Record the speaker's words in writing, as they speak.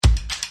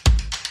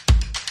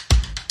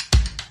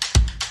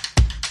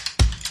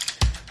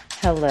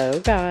Hello,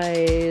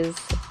 guys.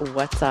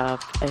 What's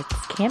up?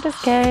 It's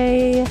Candace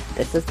Kay.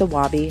 This is the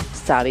Wabi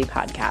Sabi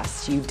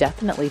podcast. You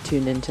definitely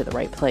tuned into the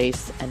right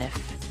place. And if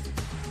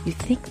you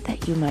think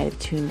that you might have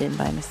tuned in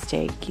by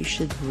mistake, you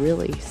should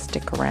really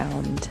stick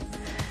around.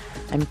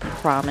 I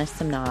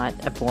promise I'm not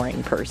a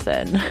boring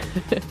person.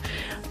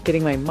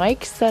 Getting my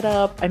mic set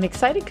up. I'm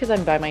excited because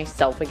I'm by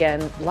myself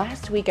again.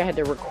 Last week I had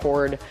to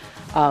record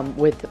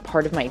with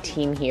part of my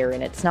team here.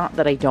 And it's not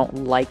that I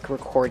don't like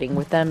recording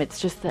with them. It's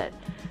just that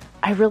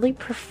I really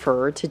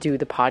prefer to do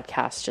the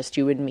podcast, just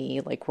you and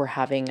me, like we're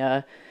having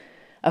a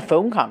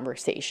phone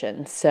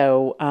conversation.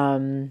 So,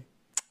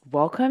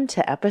 welcome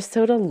to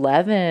episode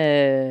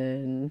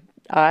 11.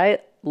 I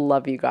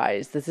love you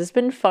guys. This has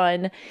been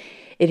fun.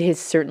 It has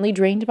certainly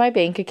drained my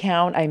bank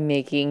account. I'm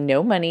making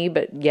no money,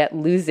 but yet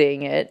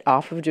losing it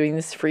off of doing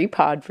this free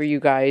pod for you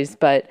guys.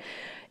 But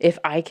if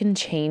I can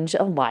change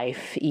a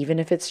life, even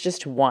if it's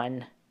just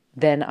one,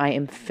 then I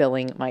am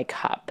filling my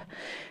cup.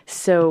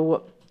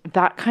 So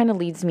that kind of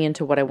leads me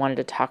into what I wanted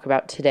to talk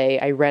about today.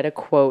 I read a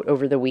quote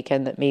over the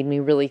weekend that made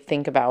me really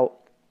think about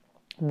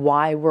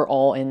why we're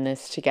all in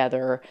this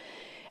together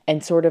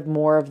and sort of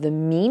more of the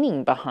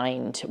meaning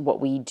behind what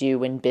we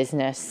do in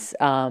business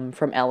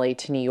from LA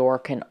to New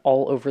York and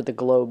all over the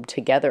globe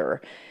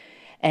together.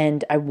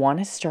 And I want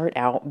to start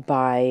out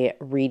by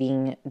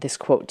reading this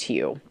quote to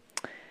you.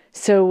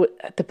 So,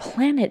 the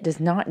planet does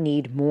not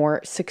need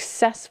more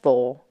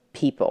successful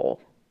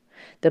people.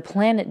 The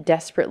planet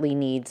desperately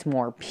needs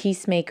more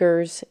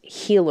peacemakers,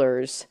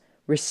 healers,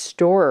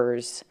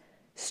 restorers,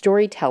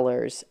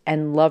 storytellers,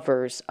 and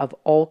lovers of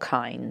all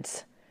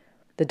kinds.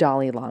 The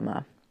Dalai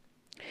Lama.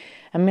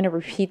 I'm going to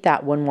repeat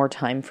that one more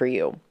time for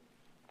you.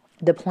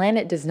 The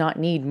planet does not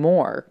need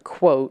more,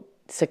 quote,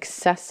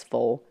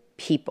 successful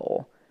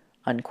people,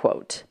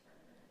 unquote.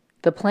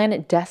 The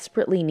planet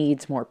desperately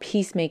needs more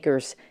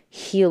peacemakers,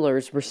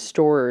 healers,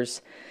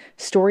 restorers,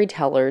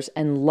 storytellers,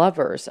 and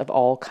lovers of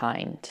all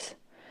kinds.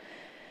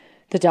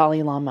 The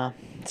Dalai Lama,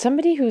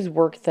 somebody whose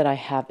work that I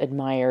have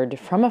admired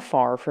from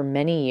afar for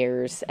many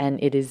years, and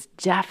it is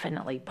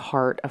definitely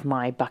part of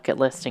my bucket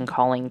list and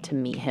calling to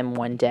meet him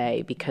one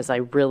day because I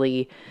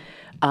really,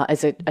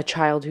 as a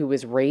child who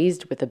was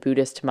raised with a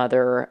Buddhist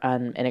mother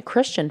and a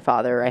Christian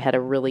father, I had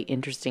a really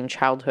interesting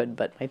childhood,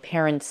 but my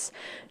parents,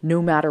 no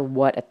matter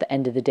what, at the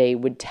end of the day,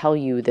 would tell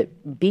you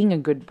that being a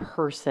good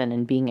person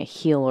and being a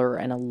healer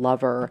and a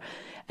lover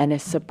and a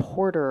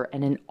supporter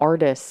and an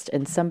artist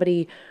and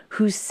somebody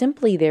who's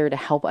simply there to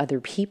help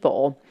other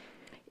people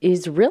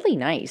is really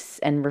nice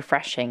and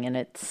refreshing. And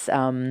it's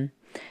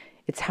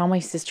how my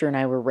sister and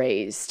I were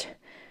raised.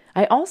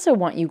 I also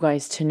want you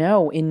guys to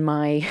know in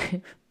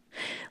my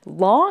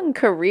long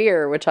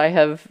career, which I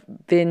have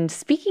been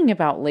speaking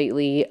about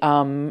lately,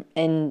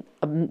 and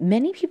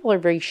many people are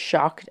very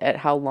shocked at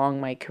how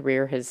long my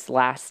career has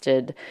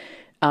lasted.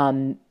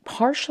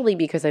 Partially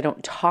because I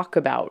don't talk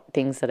about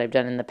things that I've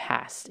done in the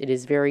past. It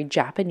is very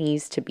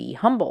Japanese to be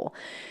humble.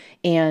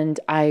 And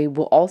I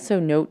will also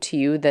note to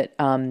you that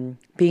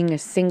being a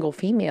single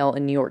female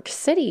in New York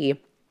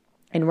City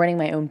and running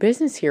my own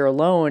business here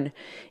alone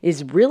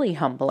is really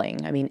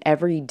humbling. I mean,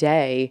 every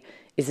day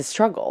is a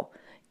struggle.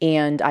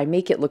 And I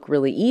make it look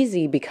really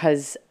easy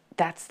because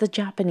that's the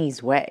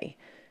Japanese way.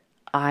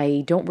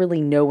 I don't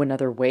really know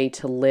another way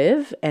to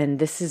live, and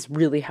this is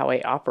really how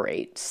I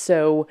operate.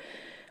 So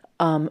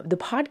the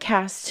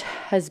podcast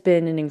has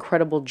been an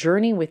incredible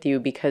journey with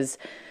you because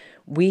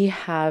we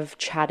have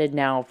chatted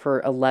now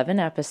for 11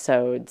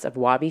 episodes of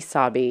Wabi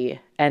Sabi,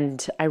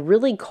 and I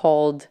really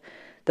called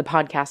the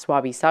podcast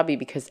Wabi Sabi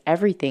because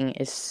everything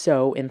is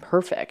so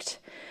imperfect.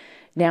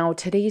 Now,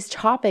 today's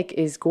topic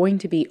is going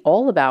to be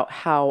all about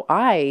how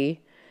I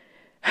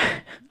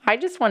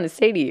just want to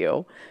say to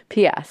you,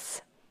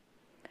 P.S.,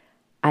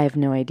 I have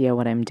no idea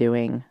what I'm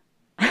doing.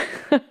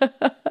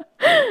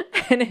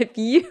 And if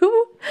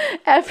you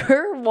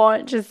ever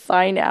want to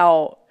sign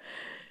out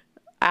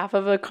off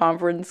of a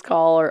conference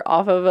call or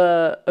off of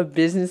a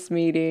business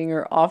meeting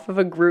or off of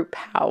a group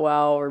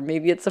powwow, or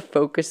maybe it's a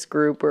focus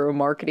group or a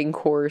marketing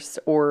course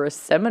or a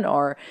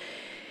seminar,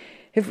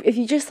 if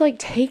you just like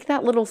take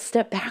that little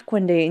step back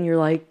one day and you're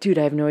like, dude,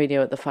 I have no idea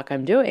what the fuck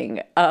I'm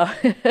doing. I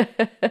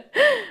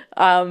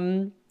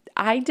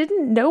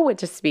didn't know what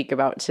to speak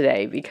about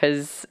today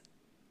because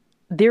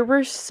there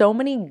were so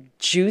many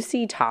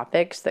juicy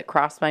topics that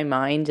crossed my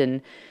mind.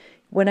 And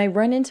when I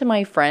run into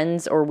my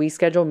friends or we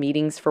schedule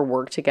meetings for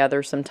work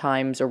together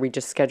sometimes, or we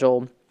just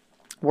schedule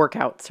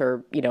workouts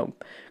or,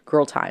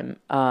 girl time,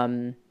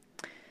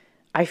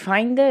 I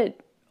find that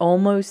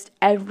almost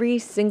every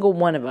single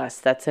one of us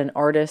that's an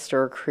artist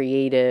or a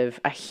creative,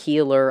 a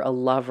healer, a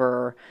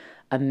lover,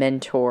 a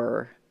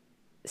mentor,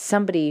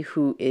 somebody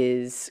who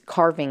is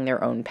carving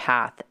their own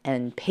path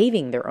and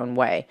paving their own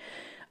way,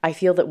 I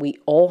feel that we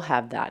all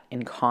have that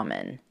in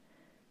common.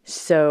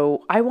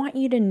 So I want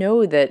you to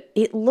know that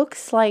it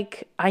looks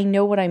like I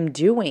know what I'm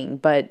doing,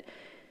 but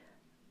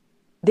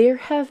there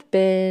have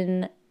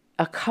been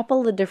a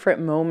couple of different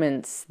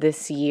moments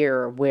this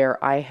year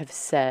where I have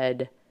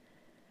said,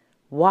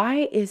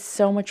 why is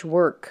so much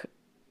work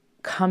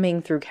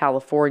coming through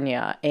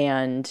California,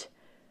 and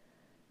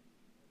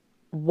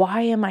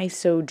why am I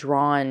so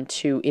drawn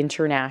to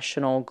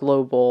international,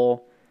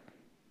 global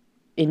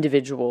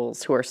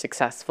individuals who are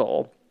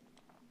successful?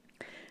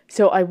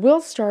 So I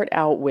will start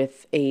out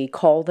with a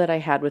call that I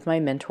had with my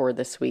mentor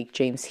this week,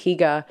 James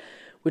Higa,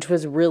 which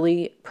was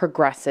really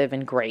progressive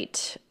and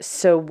great.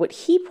 So what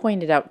he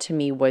pointed out to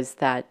me was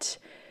that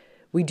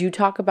we do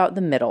talk about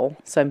the middle,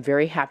 so I'm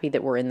very happy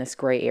that we're in this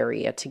gray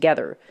area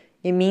together.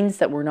 It means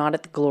that we're not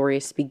at the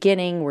glorious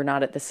beginning, we're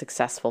not at the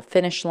successful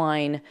finish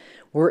line,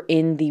 we're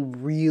in the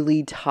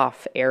really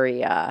tough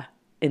area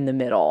in the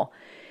middle.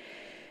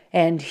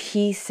 And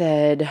he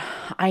said,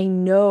 I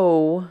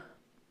know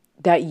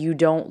that you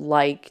don't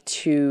like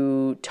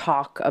to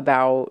talk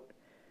about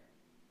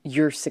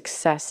your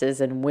successes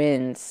and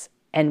wins.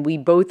 And we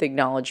both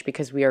acknowledge,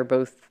 because we are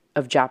both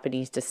of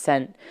Japanese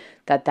descent,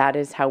 that that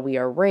is how we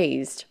are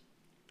raised.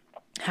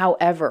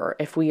 However,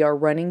 if we are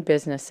running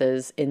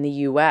businesses in the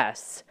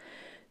US,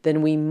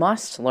 then we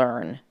must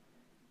learn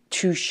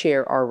to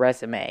share our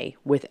resume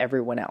with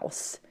everyone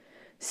else.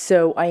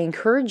 So I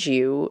encourage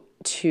you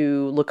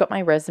to look up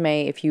my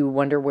resume if you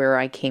wonder where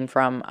I came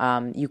from.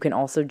 You can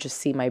also just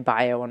see my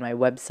bio on my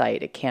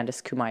website at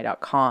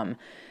CandiceKumai.com,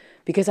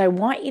 because I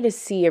want you to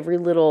see every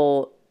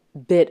little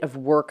bit of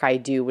work I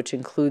do, which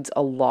includes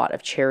a lot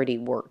of charity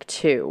work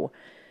too.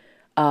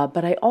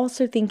 But I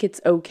also think it's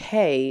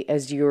okay,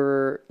 as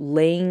you're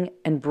laying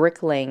and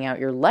bricklaying out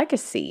your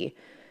legacy,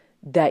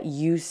 that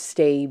you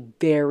stay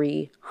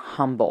very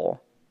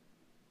humble,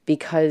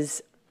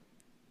 because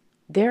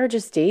there are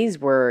just days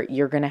where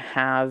you're going to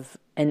have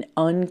an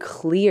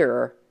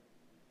unclear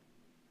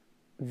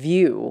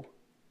view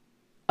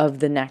of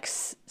the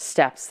next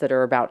steps that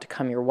are about to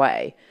come your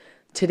way.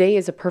 Today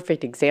is a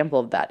perfect example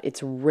of that.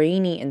 It's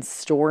rainy and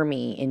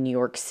stormy in New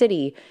York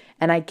City,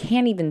 and I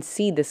can't even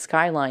see the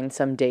skyline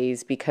some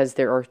days because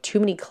there are too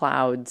many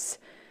clouds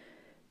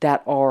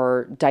that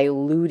are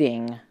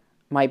diluting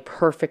my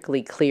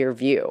perfectly clear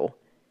view.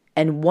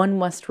 And one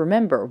must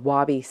remember,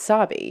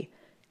 wabi-sabi,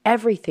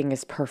 everything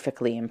is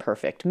perfectly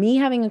imperfect. Me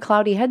having a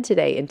cloudy head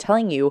today and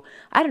telling you,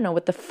 I don't know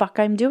what the fuck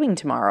I'm doing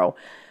tomorrow,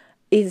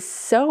 is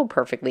so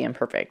perfectly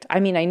imperfect.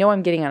 I mean, I know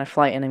I'm getting on a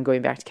flight and I'm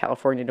going back to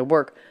California to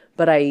work,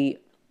 but I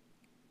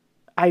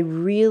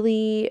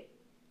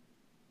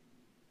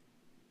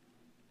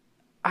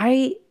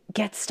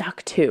get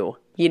stuck too,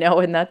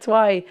 and that's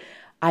why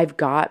I've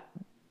got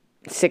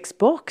 6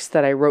 books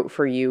that I wrote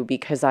for you,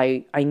 because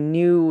I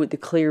knew the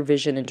clear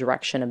vision and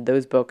direction of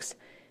those books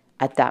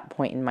at that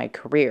point in my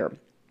career.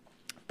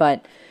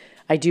 But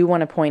I do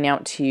want to point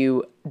out to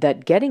you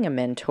that getting a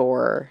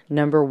mentor,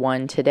 number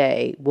one,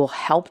 today will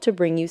help to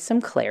bring you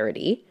some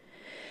clarity.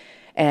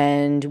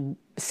 And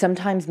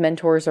sometimes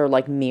mentors are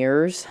like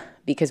mirrors,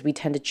 because we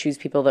tend to choose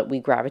people that we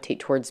gravitate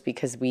towards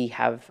because we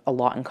have a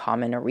lot in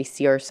common, or we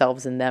see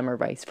ourselves in them, or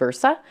vice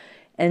versa.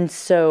 And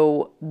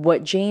so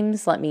what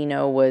James let me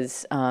know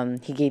was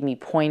he gave me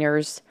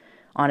pointers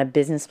on a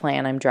business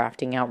plan I'm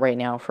drafting out right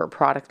now for a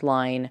product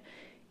line.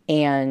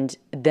 And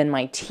then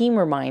my team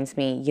reminds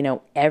me,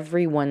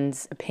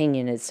 everyone's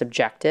opinion is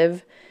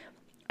subjective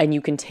and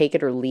you can take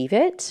it or leave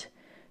it.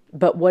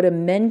 But what a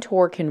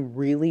mentor can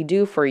really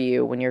do for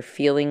you when you're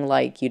feeling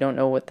like you don't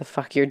know what the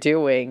fuck you're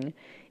doing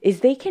is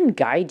they can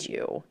guide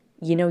you.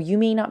 You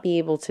may not be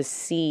able to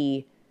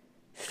see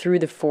through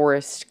the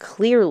forest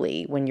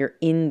clearly when you're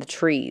in the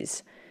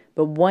trees,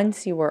 but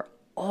once you are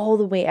all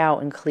the way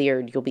out and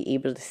cleared, you'll be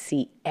able to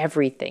see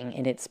everything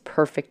in its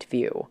perfect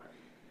view.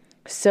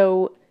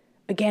 So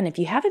again, if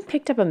you haven't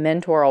picked up a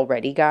mentor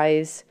already,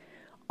 guys,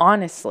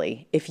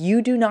 honestly, if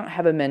you do not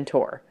have a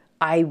mentor,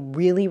 I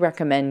really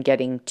recommend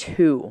getting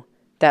 2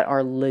 that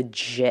are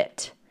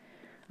legit.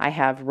 I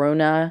have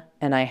Rona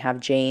and I have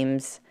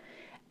James,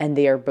 and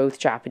they are both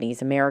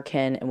Japanese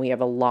American, and we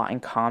have a lot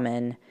in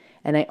common.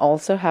 And I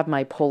also have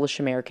my Polish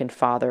American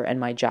father and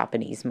my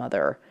Japanese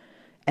mother,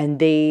 and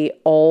they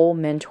all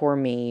mentor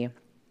me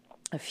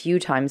a few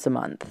times a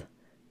month.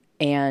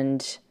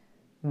 And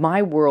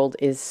my world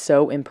is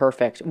so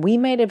imperfect. We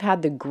might have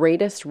had the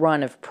greatest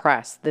run of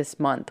press this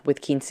month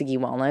with Kintsugi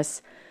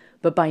Wellness,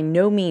 but by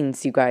no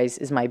means, you guys,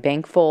 is my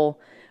bank full.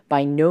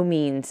 By no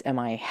means am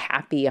I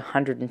happy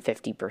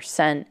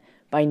 150%.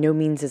 By no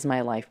means is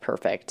my life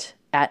perfect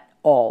at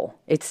all.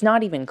 It's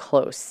not even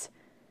close.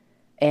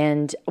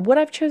 And what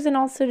I've chosen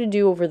also to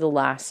do over the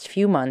last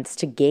few months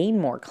to gain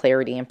more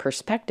clarity and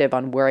perspective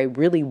on where I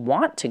really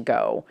want to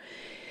go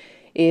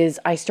is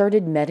I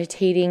started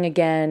meditating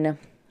again,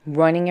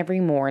 running every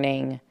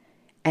morning,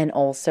 and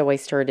also I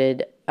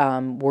started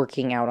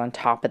working out on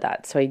top of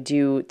that. So I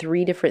do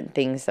 3 different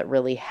things that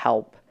really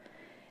help.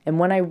 And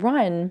when I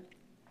run,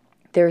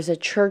 there's a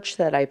church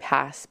that I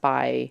pass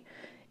by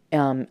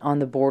on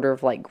the border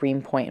of like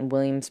Greenpoint and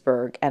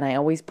Williamsburg, and I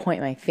always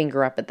point my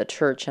finger up at the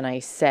church and I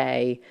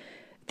say,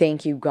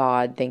 thank you,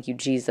 God, thank you,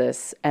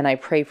 Jesus. And I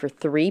pray for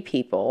 3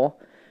 people.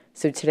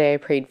 So today I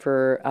prayed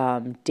for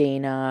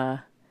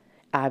Dana,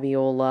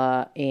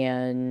 Abiola,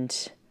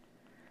 and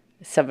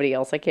somebody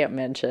else I can't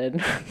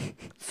mention.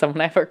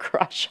 Someone I have a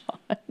crush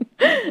on.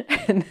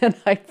 And then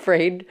I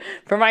prayed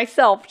for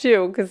myself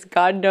too, because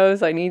God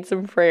knows I need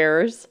some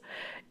prayers.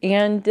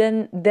 And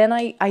then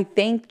I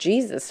thank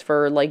Jesus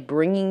for like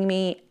bringing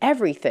me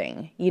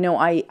everything.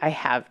 I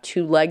have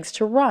 2 legs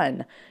to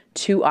run,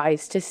 2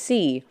 eyes to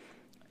see,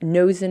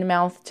 nose and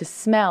mouth to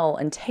smell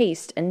and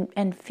taste,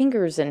 and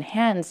fingers and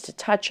hands to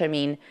touch. I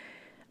mean,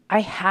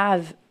 I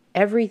have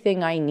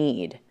everything I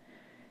need.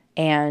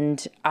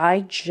 And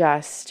I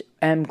just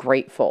am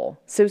grateful.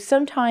 So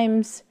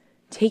sometimes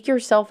take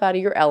yourself out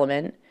of your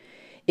element.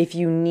 If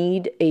you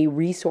need a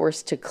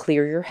resource to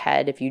clear your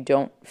head, if you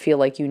don't feel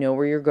like you know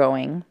where you're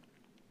going,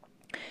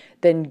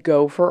 then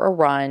go for a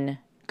run,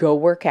 go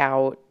work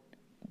out,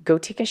 go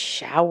take a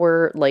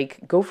shower,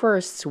 like go for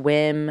a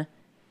swim,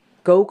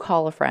 go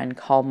call a friend,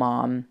 call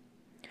mom.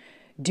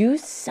 Do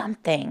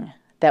something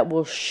that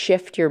will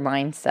shift your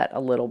mindset a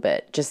little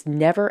bit. Just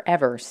never,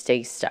 ever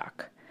stay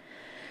stuck.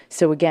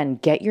 So again,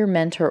 get your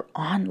mentor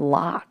on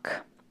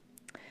lock.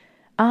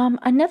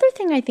 Another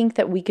thing I think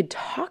that we could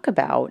talk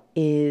about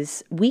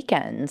is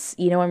weekends.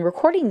 I'm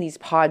recording these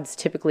pods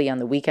typically on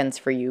the weekends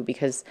for you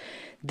because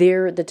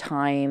they're the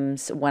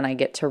times when I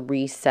get to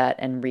reset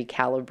and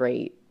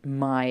recalibrate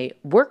my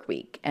work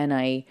week. And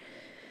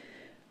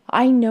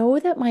I know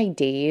that my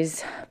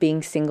days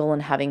being single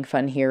and having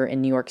fun here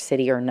in New York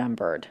City are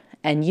numbered.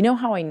 And you know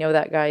how I know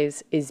that,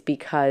 guys, is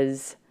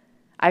because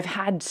I've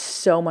had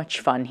so much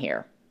fun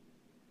here.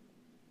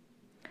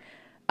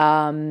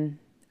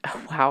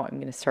 Wow, I'm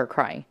going to start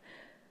crying.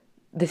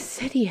 The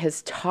city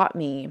has taught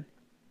me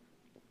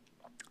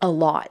a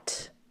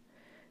lot.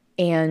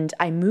 And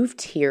I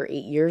moved here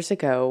 8 years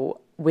ago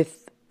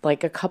with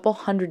like a couple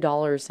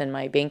 $100 in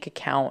my bank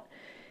account.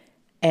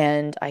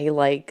 And I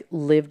like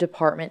lived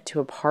apartment to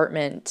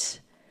apartment,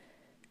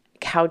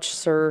 couch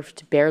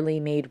surfed, barely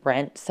made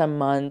rent some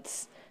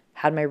months,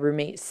 had my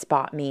roommate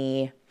spot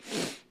me,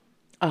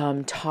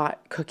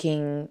 taught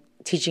cooking,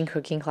 teaching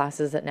cooking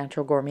classes at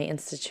Natural Gourmet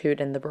Institute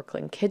and the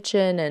Brooklyn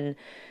Kitchen, and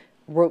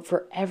wrote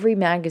for every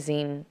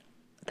magazine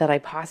that I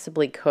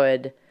possibly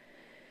could.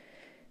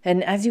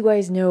 And as you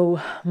guys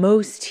know,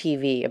 most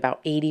TV,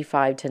 about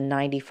 85 to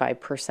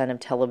 95% of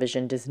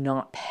television, does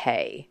not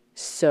pay.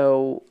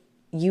 So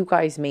you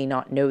guys may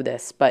not know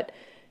this, but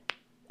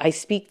I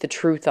speak the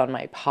truth on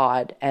my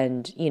pod.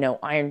 And,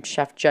 Iron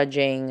Chef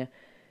judging,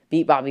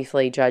 Beat Bobby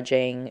Flay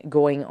judging,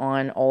 going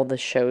on all the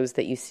shows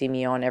that you see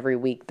me on every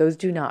week, those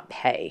do not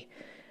pay.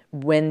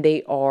 When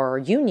they are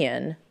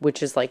union,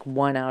 which is like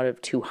 1 out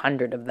of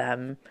 200 of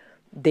them,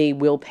 they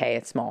will pay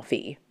a small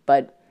fee.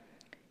 But,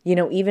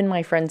 even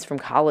my friends from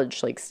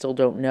college still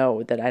don't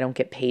know that I don't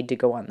get paid to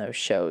go on those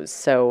shows.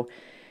 So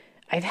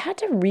I've had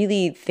to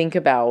really think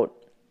about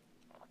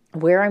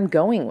where I'm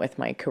going with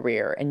my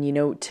career. And,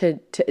 to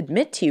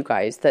admit to you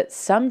guys that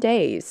some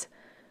days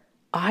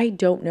I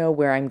don't know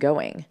where I'm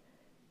going.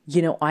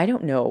 I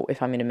don't know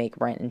if I'm going to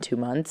make rent in 2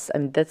 months. I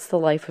mean, that's the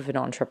life of an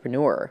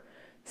entrepreneur.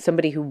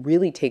 Somebody who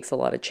really takes a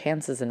lot of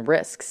chances and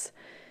risks,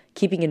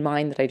 keeping in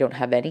mind that I don't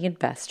have any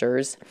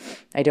investors,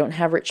 I don't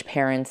have rich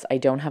parents, I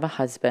don't have a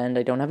husband,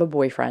 I don't have a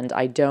boyfriend,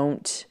 I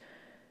don't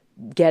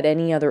get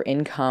any other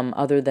income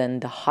other than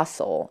the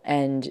hustle.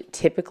 And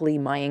typically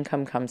my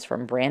income comes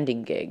from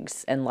branding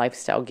gigs and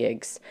lifestyle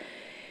gigs.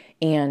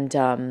 And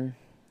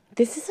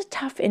this is a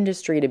tough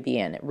industry to be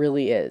in. It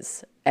really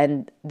is.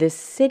 And this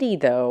city,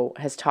 though,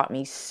 has taught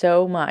me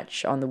so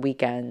much on the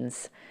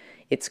weekends.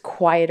 It's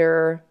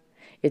quieter.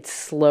 It's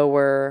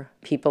slower.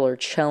 People are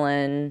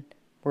chilling.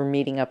 We're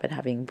meeting up and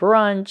having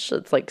brunch.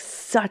 It's like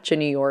such a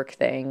New York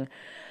thing.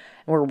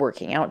 We're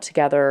working out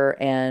together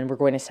and we're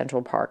going to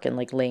Central Park and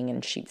laying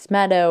in Sheets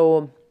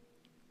Meadow.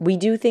 We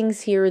do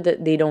things here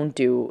that they don't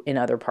do in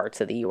other parts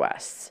of the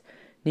U.S.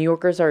 New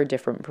Yorkers are a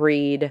different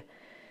breed.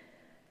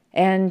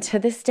 And to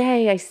this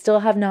day, I still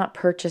have not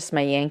purchased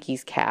my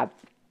Yankees cap.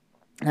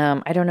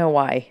 I don't know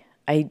why.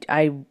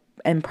 I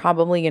am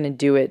probably going to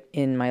do it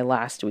in my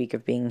last week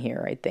of being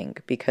here, I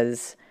think,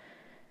 because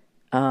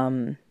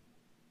the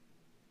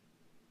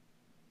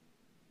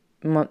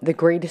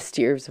greatest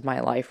years of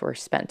my life were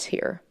spent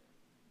here.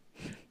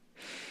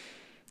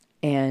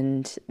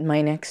 And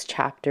my next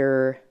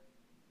chapter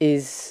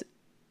is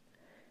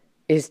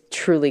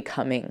truly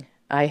coming.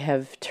 I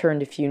have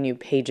turned a few new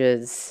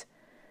pages,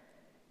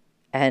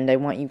 and I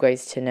want you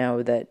guys to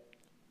know that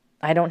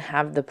I don't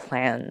have the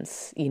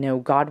plans.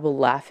 God will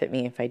laugh at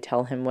me if I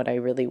tell him what I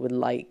really would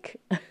like.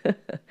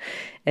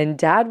 And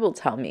Dad will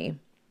tell me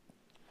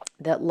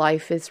that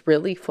life is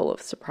really full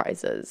of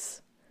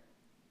surprises.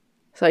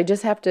 So I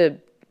just have to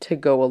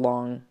go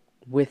along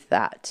with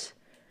that.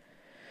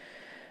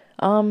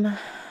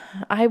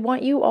 I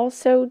want you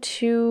also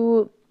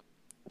to,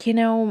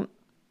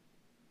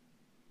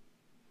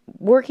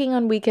 working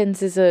on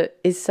weekends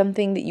is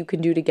something that you can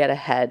do to get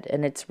ahead,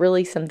 and it's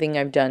really something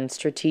I've done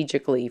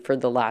strategically for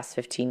the last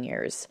 15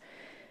 years.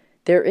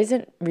 There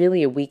isn't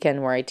really a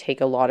weekend where I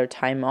take a lot of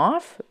time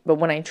off, but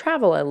when I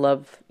travel, I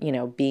love,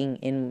 being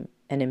in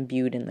and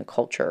imbued in the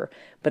culture.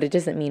 But it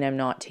doesn't mean I'm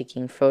not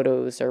taking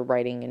photos or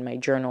writing in my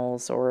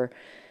journals or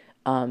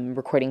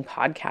recording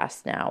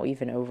podcasts now,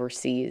 even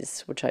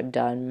overseas, which I've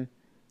done.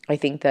 I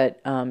think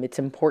that it's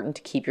important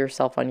to keep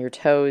yourself on your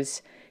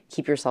toes,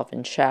 keep yourself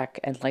in check.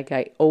 And like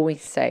I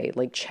always say,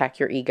 like check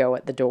your ego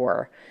at the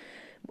door.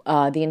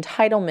 The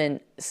entitlement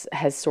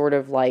has sort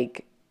of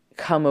like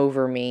come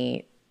over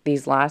me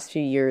these last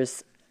few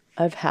years.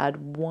 I've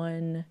had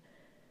 1,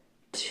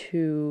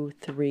 2,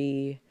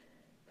 3,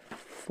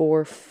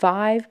 4,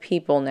 5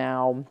 people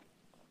now,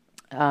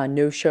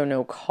 no show,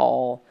 no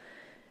call,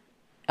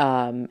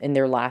 in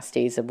their last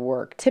days of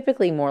work.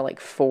 Typically more like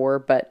 4,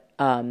 but,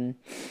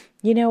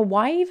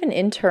 why even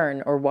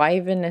intern or why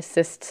even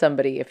assist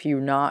somebody if you're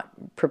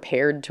not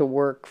prepared to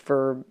work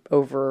for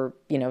over,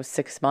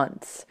 6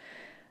 months?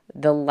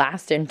 The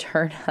last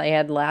intern I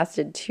had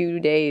lasted 2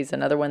 days,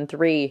 another one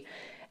 3.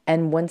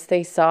 And once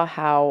they saw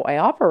how I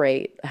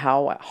operate,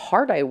 how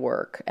hard I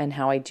work, and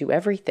how I do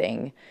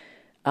everything,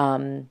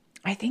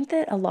 I think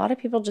that a lot of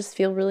people just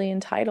feel really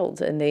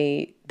entitled, and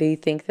they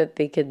think that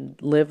they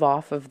could live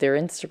off of their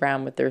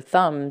Instagram with their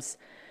thumbs.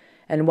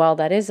 And while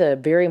that is a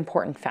very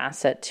important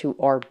facet to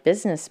our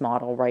business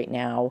model right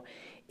now,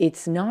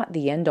 it's not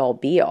the end all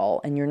be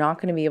all, and you're not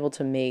going to be able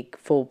to make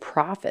full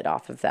profit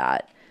off of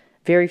that.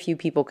 Very few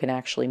people can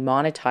actually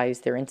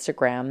monetize their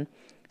Instagram.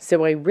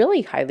 So I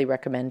really highly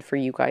recommend for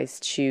you guys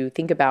to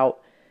think about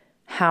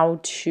how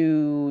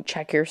to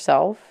check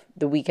yourself.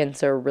 The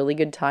weekends are a really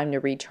good time to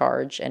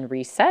recharge and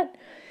reset.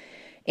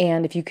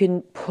 And if you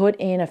can put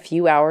in a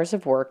few hours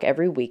of work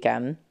every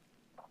weekend,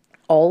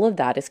 all of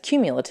that is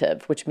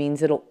cumulative, which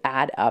means it'll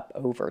add up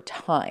over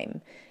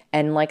time.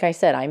 And like I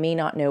said, I may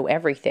not know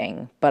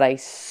everything, but I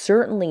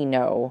certainly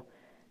know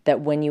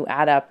that when you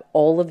add up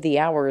all of the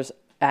hours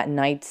at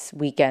nights,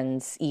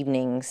 weekends,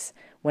 evenings,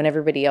 when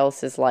everybody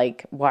else is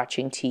like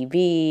watching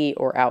TV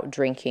or out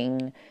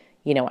drinking,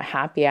 a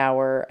happy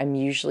hour, I'm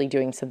usually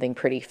doing something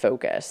pretty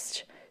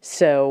focused.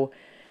 So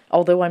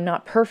although I'm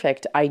not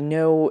perfect, I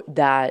know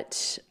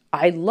that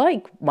I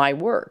like my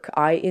work.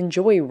 I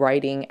enjoy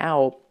writing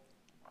out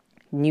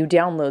new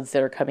downloads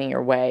that are coming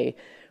your way,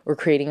 or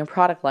creating a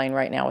product line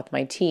right now with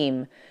my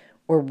team,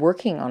 or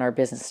working on our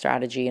business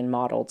strategy and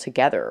model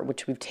together,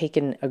 which we've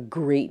taken a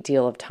great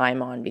deal of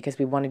time on because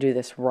we want to do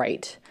this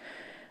right.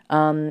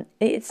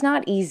 It's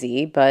not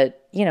easy,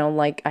 but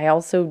I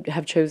also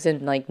have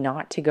chosen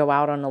not to go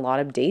out on a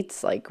lot of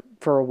dates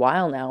for a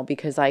while now,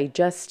 because I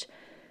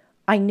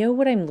know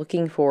what I'm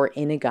looking for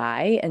in a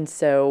guy. And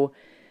so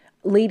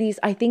ladies,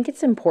 I think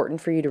it's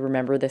important for you to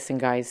remember this, and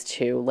guys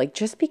too,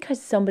 just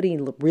because somebody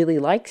really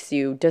likes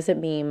you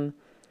doesn't mean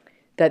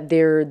that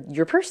they're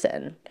your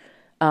person.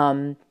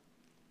 I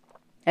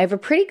have a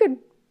pretty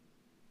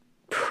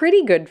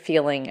good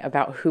feeling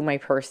about who my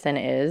person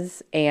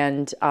is.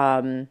 And,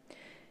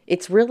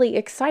 it's really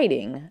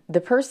exciting.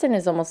 The person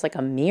is almost like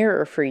a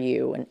mirror for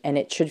you, and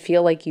it should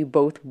feel like you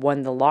both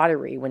won the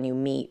lottery when you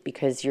meet,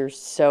 because you're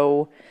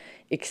so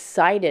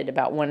excited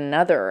about one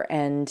another.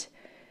 And,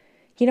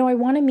 I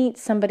want to meet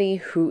somebody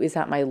who is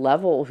at my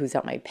level, who's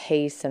at my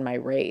pace and my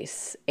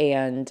race.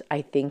 And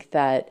I think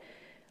that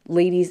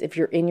ladies, if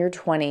you're in your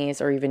 20s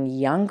or even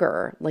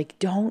younger,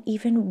 don't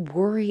even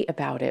worry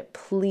about it.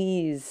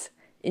 Please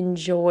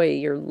enjoy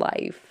your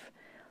life.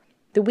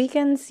 The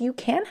weekends, you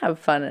can have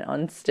fun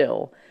on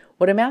still.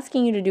 What I'm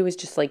asking you to do is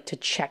just to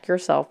check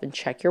yourself and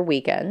check your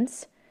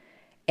weekends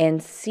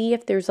and see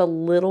if there's a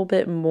little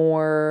bit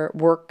more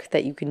work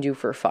that you can do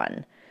for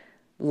fun.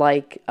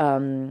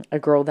 A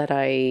girl that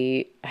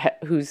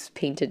who's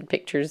painted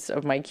pictures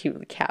of my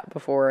cute cat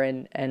before,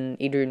 and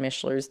Adrian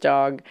Mishler's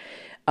dog.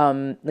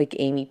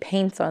 Amy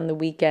paints on the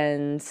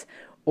weekends,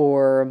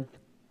 or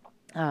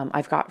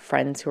I've got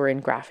friends who are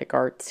in graphic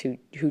arts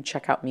who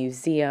check out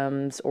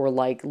museums or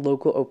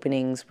local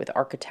openings with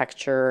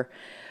architecture.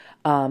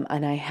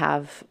 And I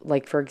have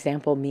for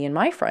example, me and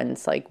my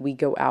friends, we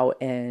go out,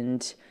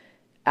 and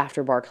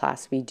after bar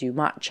class, we do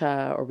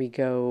matcha, or we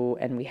go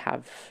and we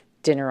have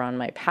dinner on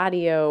my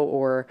patio,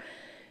 or,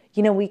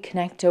 we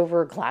connect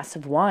over a glass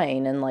of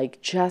wine and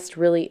just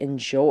really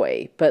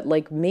enjoy. But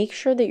make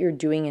sure that you're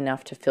doing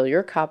enough to fill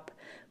your cup,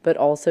 but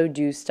also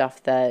do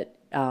stuff that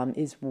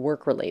is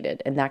work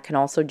related. And that can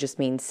also just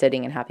mean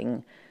sitting and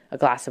having a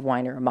glass of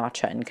wine or a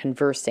matcha and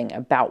conversing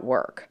about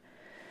work.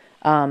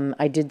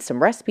 I did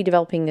some recipe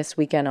developing this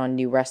weekend on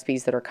new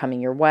recipes that are coming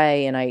your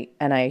way. And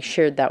I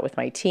shared that with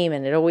my team,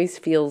 and it always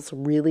feels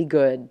really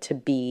good to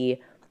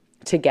be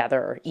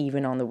together,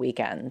 even on the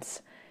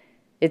weekends.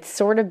 It's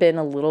sort of been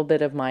a little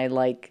bit of my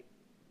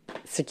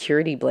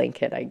security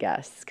blanket, I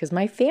guess, because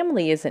my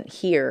family isn't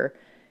here.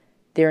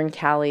 They're in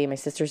Cali. My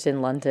sister's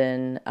in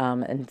London,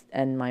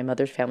 and my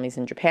mother's family's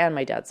in Japan.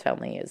 My dad's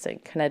family is in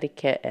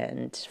Connecticut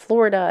and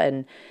Florida.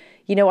 And,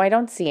 I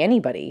don't see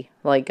anybody.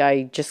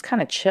 I just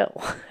kind of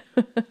chill.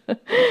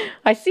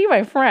 I see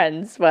my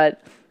friends,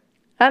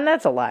 and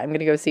that's a lie. I'm going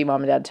to go see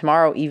mom and dad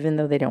tomorrow, even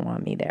though they don't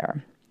want me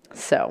there.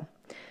 So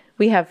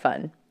we have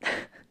fun.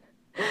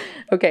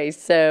 Okay,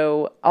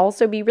 so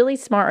also be really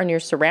smart on your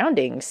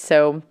surroundings.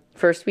 So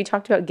first, we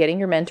talked about getting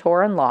your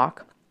mentor on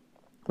lock.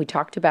 We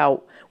talked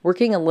about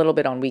working a little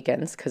bit on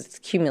weekends because it's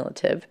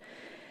cumulative.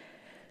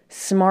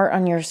 Smart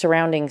on your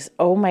surroundings.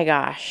 Oh my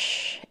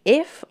gosh.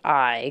 If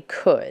I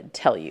could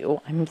tell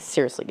you, I'm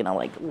seriously going to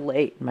like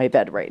lay in my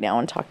bed right now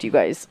and talk to you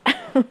guys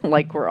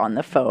like we're on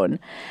the phone.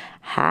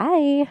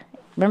 Hi.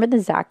 Remember the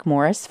Zach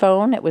Morris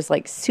phone? It was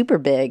like super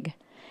big.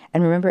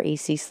 And remember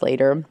AC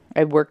Slater?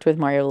 I worked with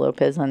Mario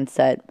Lopez on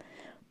set.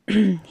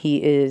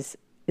 He is,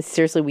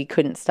 seriously, we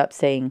couldn't stop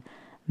saying,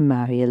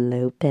 Mario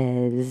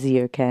Lopez,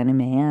 your kind of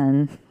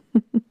man.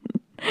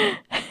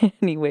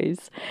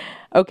 Anyways,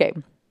 okay,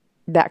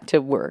 back to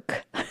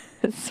work.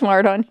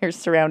 Smart on your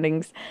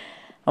surroundings.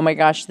 Oh my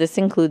gosh, this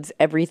includes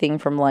everything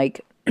from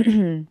like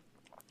the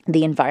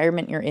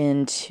environment you're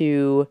in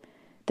to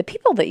the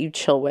people that you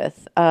chill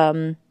with.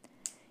 Over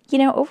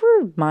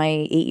my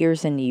 8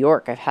 years in New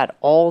York, I've had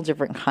all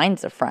different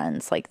kinds of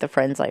friends, like the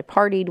friends I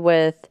partied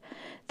with,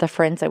 the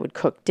friends I would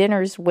cook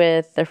dinners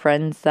with, the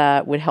friends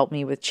that would help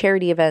me with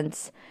charity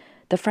events,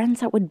 the friends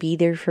that would be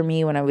there for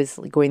me when I was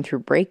going through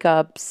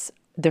breakups,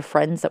 the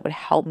friends that would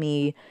help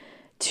me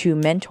to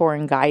mentor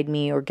and guide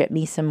me or get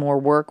me some more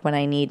work when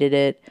I needed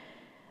it.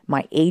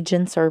 My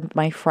agents are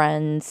my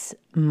friends.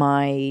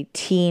 My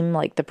team,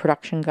 like the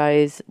production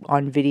guys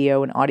on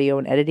video and audio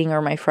and editing,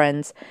 are my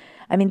friends.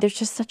 I mean, there's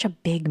just such a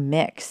big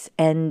mix.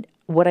 And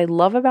what I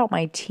love about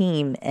my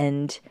team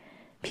and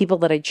people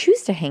that I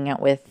choose to hang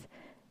out with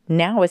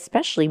now,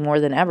 especially more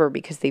than ever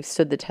because they've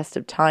stood the test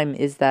of time,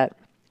 is that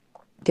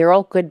they're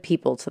all good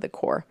people to the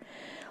core.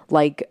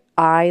 Like,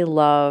 I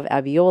love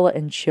Abiola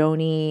and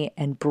Joni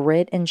and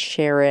Britt and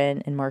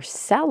Sharon and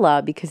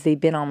Marcella because they've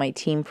been on my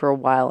team for a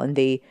while and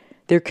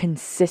they're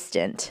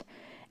consistent.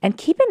 And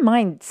keep in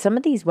mind, some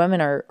of these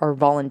women are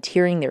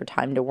volunteering their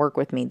time to work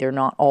with me. They're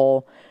not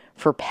all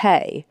for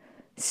pay.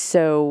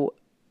 So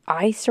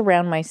I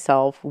surround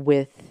myself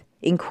with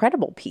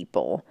incredible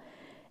people.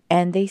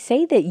 And they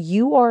say that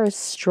you are as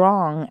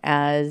strong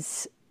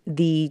as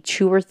the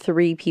 2 or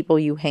 3 people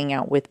you hang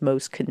out with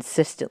most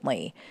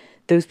consistently.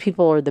 Those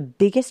people are the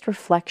biggest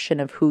reflection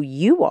of who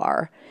you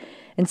are.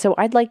 And so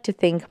I'd like to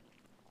think,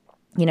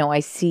 I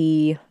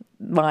see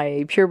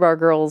my Pure Barre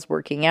girls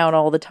working out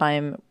all the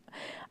time.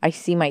 I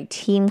see my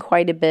team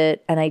quite a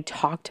bit. And I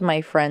talk to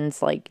my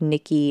friends like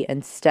Nikki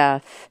and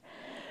Steph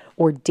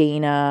or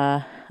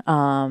Dana,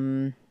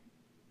 and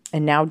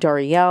now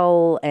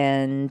Darielle,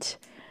 and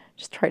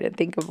just try to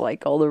think of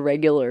like all the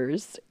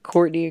regulars,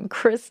 Courtney and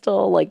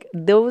Crystal. Like,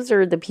 those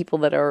are the people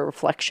that are a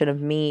reflection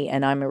of me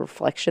and I'm a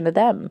reflection of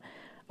them.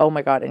 Oh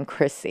my God. And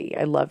Chrissy,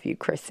 I love you,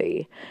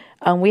 Chrissy.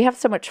 We have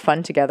so much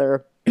fun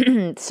together.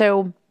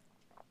 So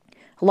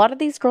a lot of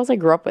these girls I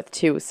grew up with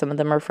too. Some of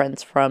them are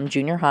friends from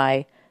junior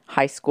high,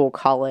 high school,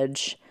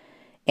 college,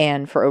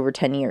 and for over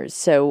 10 years.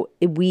 So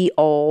we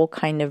all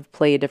kind of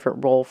play a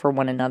different role for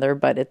one another.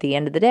 But at the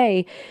end of the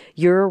day,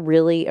 you're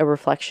really a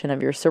reflection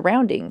of your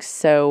surroundings.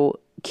 So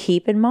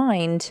keep in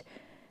mind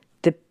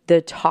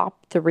the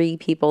top 3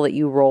 people that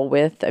you roll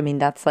with. I mean,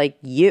 that's like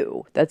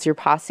you. That's your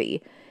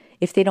posse.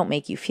 If they don't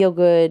make you feel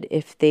good,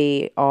 if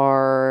they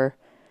are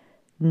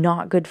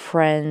not good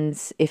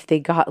friends, if they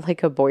got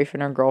like a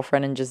boyfriend or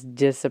girlfriend and just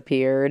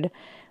disappeared,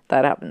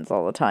 that happens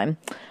all the time.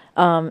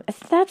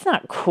 That's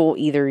not cool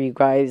either, you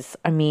guys.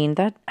 I mean,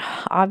 that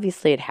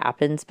obviously it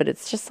happens, but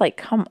it's just like,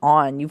 come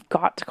on, you've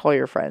got to call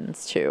your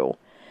friends too.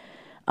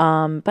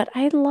 But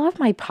I love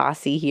my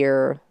posse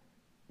here.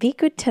 Be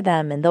good to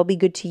them and they'll be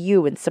good to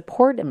you, and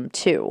support them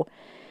too.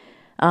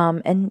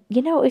 And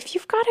if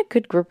you've got a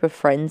good group of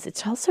friends,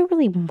 it's also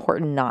really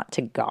important not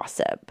to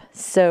gossip.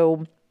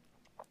 So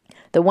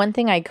the one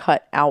thing I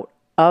cut out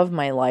of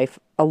my life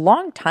a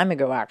long time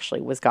ago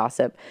actually was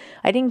gossip.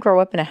 I didn't grow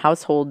up in a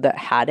household that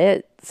had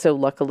it. So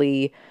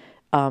luckily,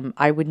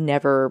 I would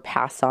never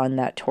pass on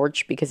that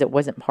torch because it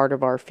wasn't part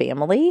of our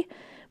family.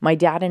 My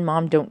dad and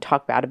mom don't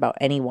talk bad about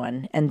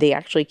anyone, and they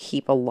actually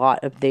keep a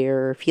lot of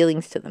their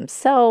feelings to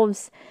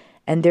themselves,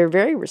 and they're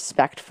very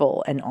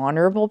respectful and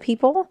honorable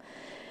people.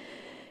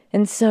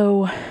 And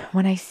so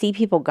when I see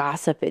people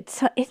gossip, it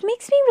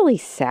makes me really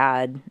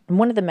sad.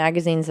 One of the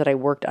magazines that I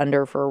worked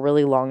under for a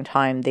really long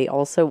time, they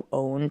also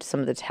owned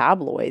some of the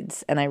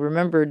tabloids. And I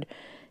remembered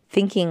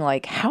thinking,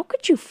 like, how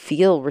could you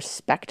feel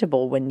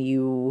respectable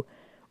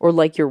or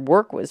like your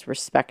work was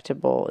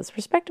respectable? Is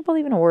respectable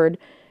even a word?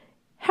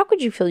 How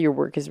could you feel your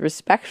work is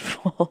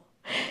respectful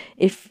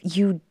if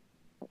you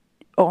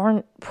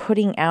aren't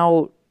putting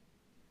out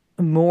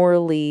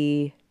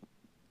morally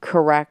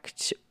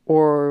correct,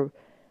 or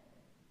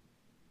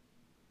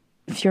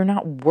if you're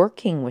not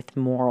working with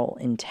moral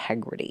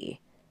integrity?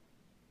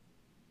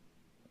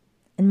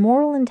 And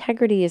moral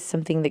integrity is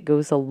something that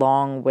goes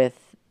along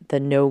with the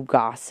no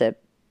gossip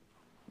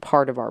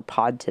part of our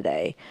pod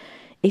today.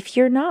 If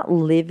you're not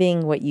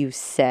living what you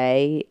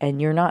say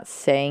and you're not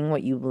saying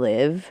what you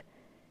live,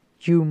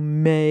 you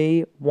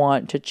may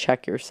want to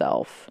check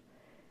yourself.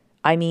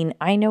 I mean,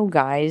 I know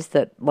guys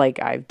that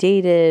like I've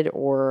dated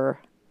or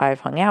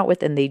I've hung out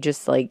with, and they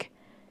just like,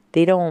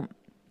 they don't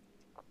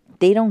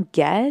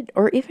get,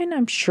 or even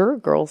I'm sure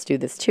girls do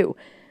this too,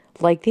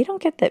 like they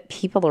don't get that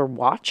people are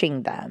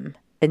watching them.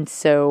 And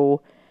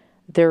so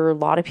there are a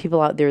lot of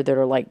people out there that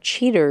are like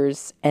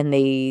cheaters, and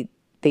they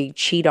they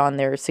cheat on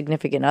their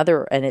significant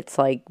other and it's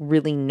like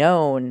really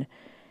known.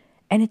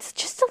 And it's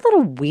just a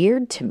little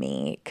weird to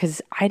me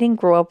because I didn't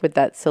grow up with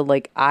that. So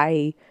like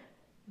I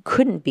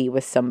couldn't be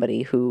with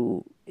somebody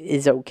who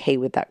is okay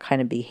with that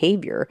kind of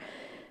behavior.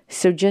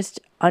 So just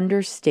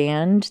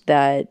understand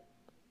that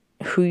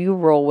who you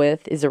roll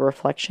with is a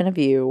reflection of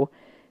you.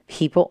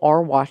 People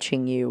are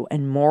watching you,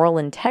 and moral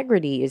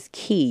integrity is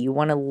key. You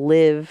want to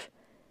live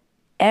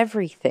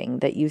everything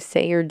that you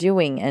say you're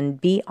doing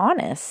and be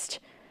honest.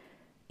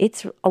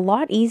 It's a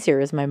lot easier,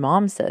 as my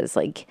mom says,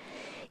 like,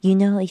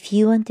 if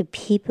you want the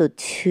people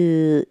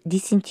to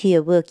listen to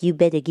your work, you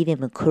better give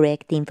them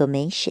correct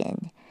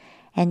information.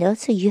 And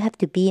also you have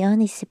to be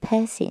honest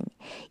person.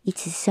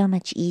 It's so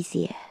much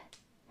easier.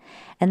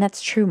 And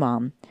that's true,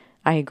 Mom.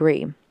 I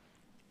agree.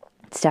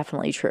 It's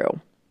definitely true.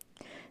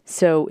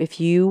 So if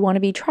you want to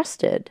be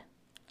trusted,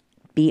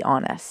 be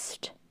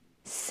honest.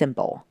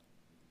 Simple.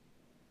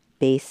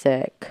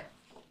 Basic.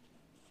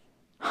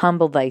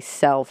 Humble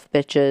thyself,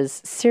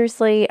 bitches.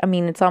 Seriously, I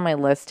mean, it's on my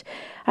list.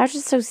 I was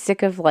just so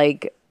sick of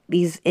like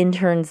these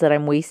interns that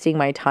I'm wasting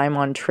my time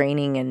on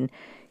training, and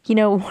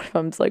one of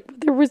them's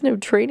like, there was no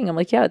training. I'm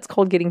like, yeah, it's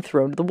called getting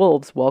thrown to the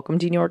wolves. Welcome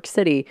to New York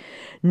City.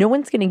 No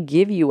one's going to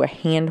give you a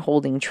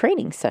hand-holding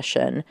training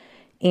session.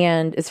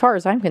 And as far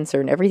as I'm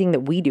concerned, everything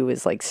that we do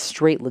is like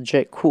straight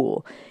legit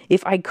cool.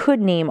 If I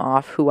could name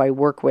off who I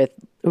work with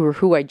or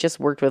who I just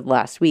worked with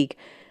last week,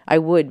 I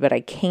would, but I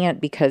can't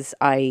because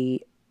I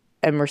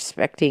am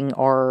respecting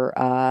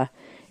our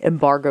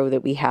embargo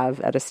that we have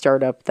at a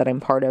startup that I'm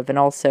part of. And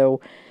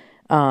also,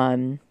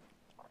 I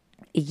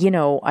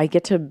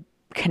get to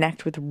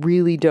connect with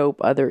really dope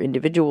other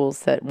individuals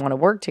that want to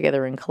work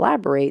together and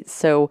collaborate.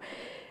 So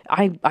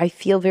I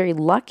feel very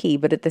lucky,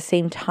 but at the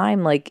same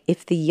time, like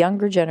if the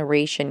younger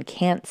generation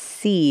can't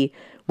see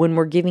when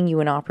we're giving you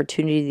an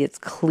opportunity that's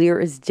clear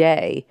as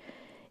day,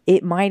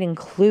 it might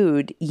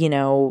include,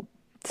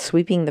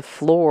 sweeping the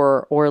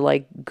floor or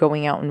like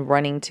going out and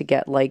running to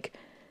get like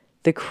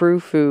the crew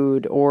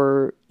food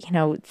or,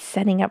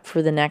 setting up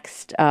for the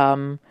next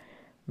matcha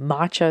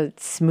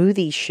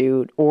smoothie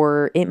shoot.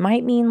 Or it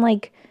might mean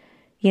like,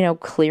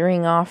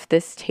 clearing off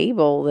this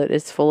table that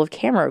is full of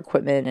camera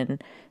equipment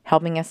and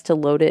helping us to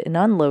load it and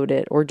unload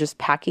it, or just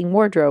packing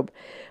wardrobe.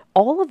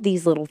 All of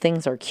these little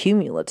things are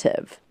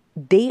cumulative.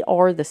 They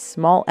are the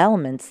small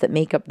elements that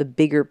make up the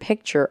bigger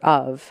picture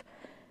of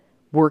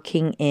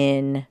working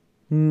in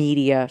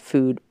media,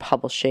 food,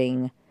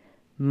 publishing,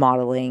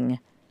 modeling,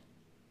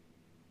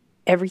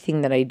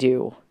 everything that I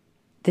do.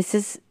 This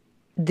is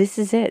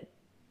it.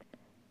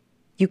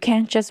 You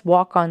can't just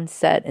walk on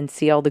set and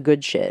see all the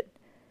good shit.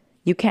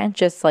 You can't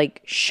just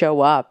like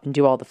show up and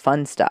do all the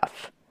fun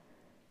stuff.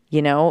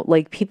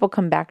 Like people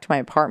come back to my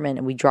apartment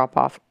and we drop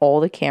off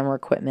all the camera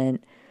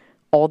equipment,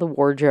 all the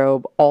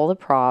wardrobe, all the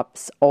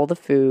props, all the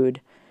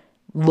food,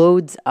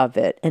 loads of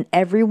it. And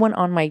everyone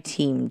on my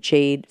team,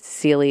 Jade,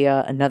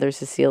 Cecilia, another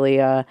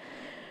Cecilia,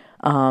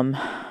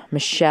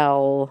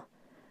 Michelle,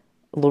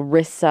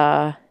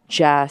 Larissa,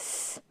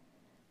 Jess.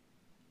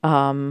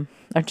 I'm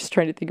just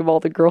trying to think of all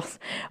the girls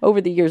over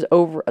the years.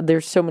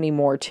 There's so many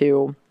more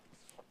too.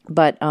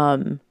 But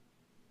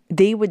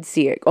they would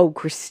see it. Oh,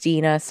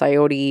 Christina,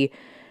 Coyote.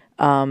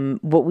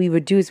 What we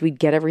would do is we'd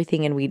get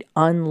everything and we'd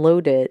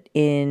unload it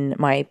in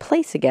my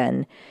place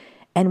again.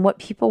 And what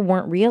people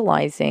weren't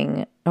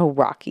realizing,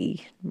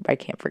 Rocky, I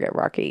can't forget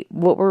Rocky.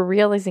 What we're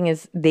realizing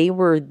is they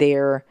were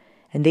there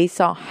and they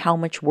saw how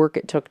much work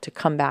it took to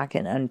come back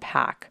and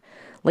unpack.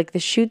 Like the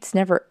shoot's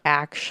never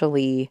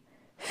actually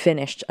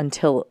finished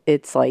until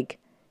it's like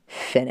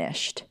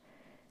finished.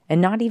 And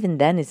not even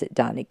then is it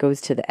done. It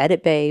goes to the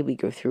edit bay. We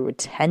go through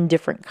 10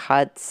 different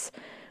cuts.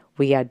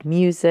 We add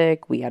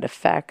music, we add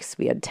effects,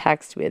 we add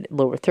text, we add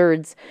lower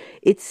thirds.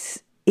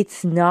 It's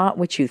not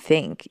what you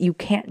think. You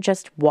can't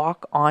just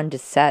walk onto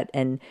set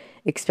and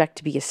expect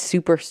to be a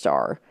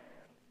superstar.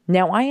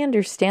 Now, I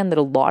understand that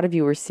a lot of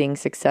you are seeing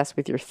success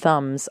with your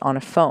thumbs on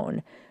a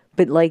phone,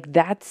 but like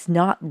that's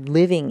not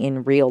living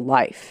in real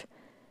life.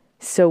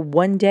 So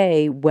one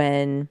day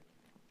when,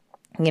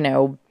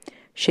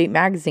 Shape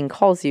Magazine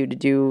calls you to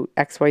do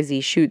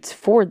XYZ shoots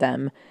for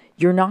them,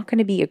 you're not going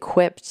to be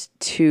equipped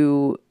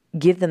to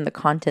give them the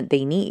content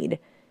they need.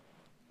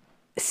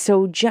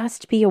 So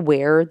just be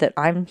aware that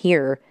I'm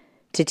here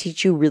to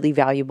teach you really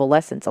valuable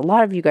lessons. A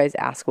lot of you guys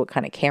ask what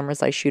kind of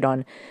cameras I shoot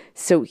on.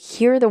 So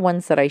here are the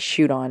ones that I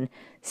shoot on.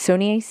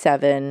 Sony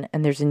A7,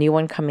 and there's a new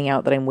one coming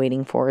out that I'm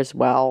waiting for as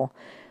well.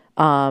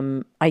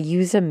 I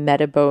use a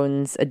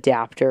Metabones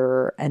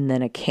adapter and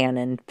then a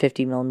Canon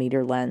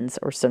 50mm lens,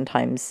 or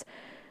sometimes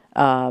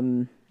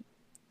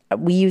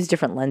we use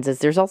different lenses.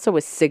 There's also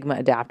a Sigma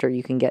adapter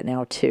you can get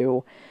now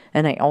too.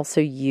 And I also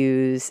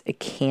use a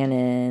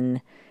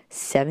Canon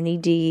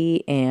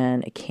 70D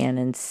and a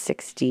Canon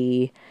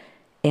 60.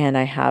 And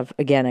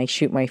I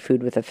shoot my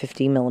food with a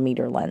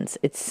 50mm lens.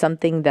 It's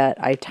something that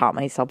I taught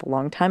myself a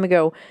long time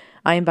ago.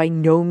 I am by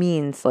no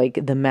means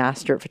like the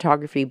master at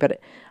photography, but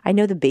I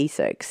know the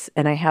basics.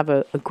 And I have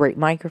a great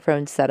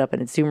microphone set up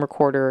and a Zoom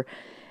recorder.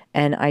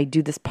 And I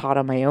do this pod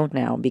on my own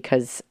now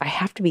because I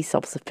have to be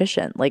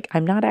self-sufficient. Like,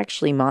 I'm not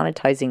actually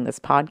monetizing this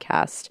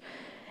podcast.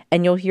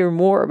 And you'll hear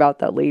more about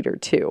that later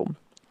too.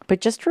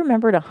 But just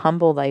remember to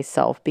humble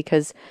thyself,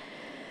 because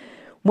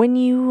when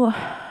you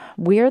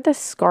wear the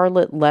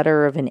scarlet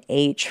letter of an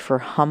H for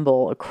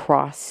humble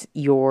across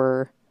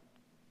your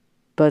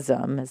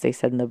bosom, as they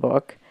said in the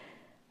book,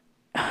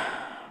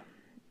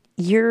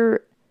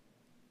 you're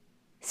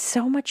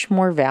so much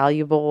more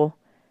valuable.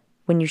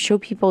 When you show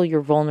people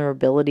your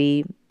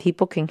vulnerability,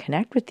 people can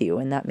connect with you,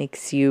 and that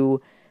makes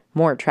you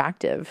more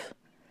attractive.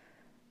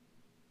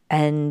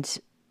 And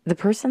the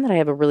person that I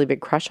have a really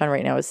big crush on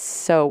right now is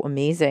so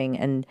amazing,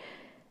 and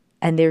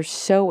they're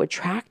so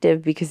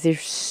attractive because they're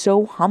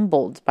so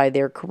humbled by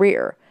their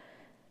career.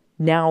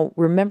 Now,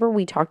 remember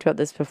we talked about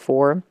this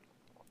before.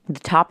 The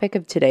topic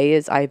of today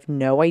is I have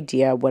no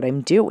idea what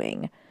I'm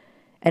doing.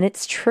 And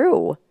it's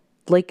true.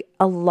 Like,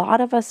 a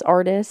lot of us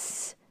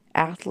artists,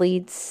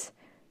 athletes,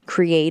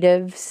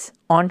 creatives,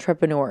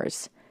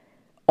 entrepreneurs,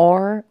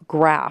 our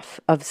graph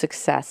of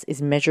success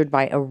is measured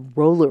by a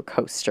roller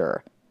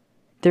coaster.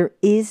 There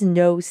is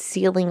no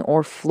ceiling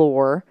or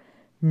floor,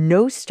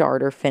 no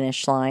start or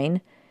finish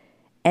line,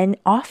 and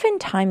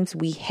oftentimes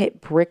we hit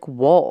brick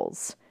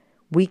walls.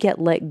 We get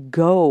let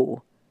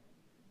go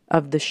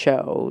of the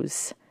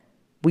shows.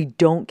 We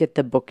don't get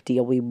the book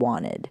deal we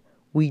wanted.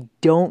 We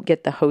don't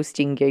get the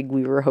hosting gig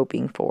we were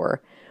hoping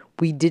for.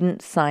 We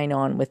didn't sign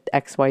on with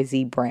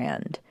XYZ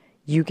brand.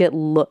 You get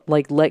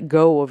let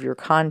go of your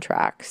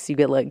contracts. You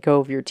get let go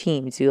of your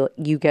teams. You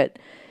get,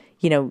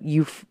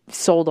 you've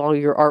sold all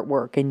your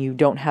artwork and you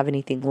don't have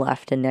anything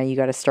left, and now you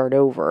got to start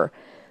over.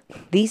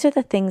 These are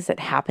the things that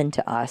happen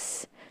to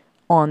us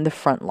on the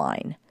front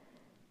line.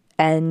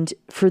 And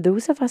for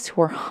those of us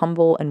who are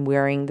humble and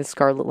wearing the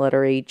scarlet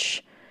letter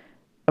H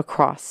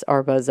across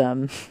our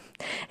bosom,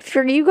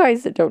 for you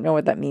guys that don't know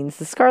what that means,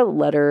 the scarlet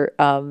letter,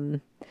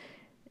 I'm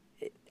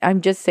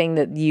just saying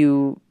that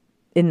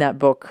in that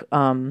book,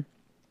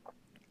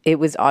 it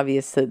was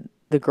obvious that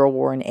the girl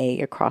wore an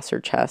A across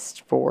her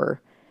chest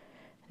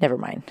never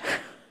mind.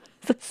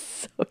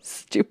 That's so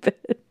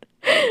stupid.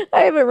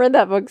 I haven't read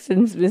that book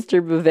since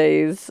Mr.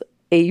 Bouvet's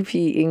AP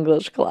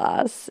English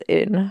class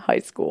in high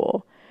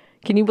school.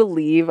 Can you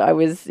believe I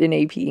was in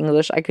AP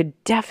English? I could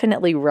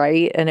definitely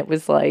write, and it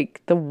was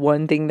like the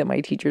one thing that my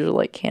teachers were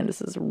like,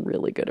 Candace is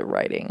really good at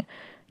writing.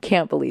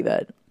 Can't believe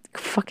it.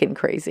 Fucking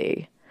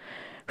crazy.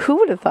 Who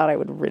would have thought I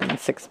would have written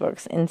 6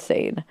 books?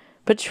 Insane.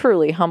 But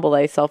truly, humble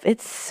thyself.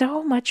 It's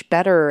so much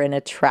better and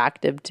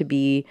attractive to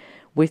be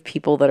with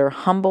people that are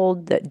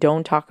humbled, that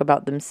don't talk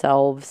about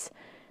themselves,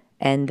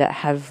 and that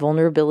have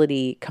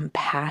vulnerability,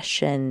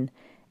 compassion,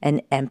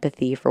 and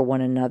empathy for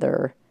one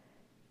another.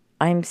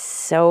 I'm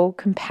so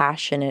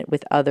compassionate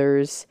with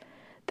others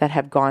that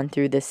have gone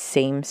through the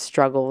same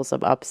struggles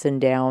of ups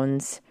and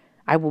downs.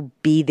 I will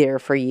be there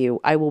for you.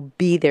 I will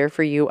be there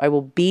for you. I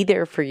will be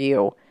there for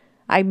you.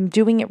 I'm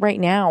doing it right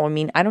now. I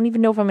mean, I don't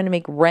even know if I'm going to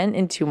make rent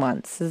in 2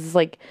 months. This is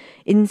like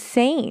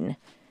insane.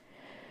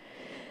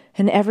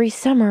 And every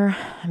summer,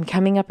 I'm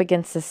coming up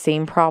against the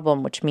same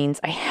problem, which means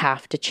I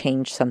have to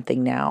change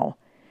something now.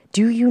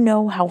 Do you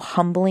know how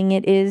humbling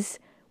it is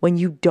when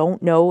you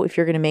don't know if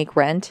you're going to make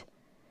rent?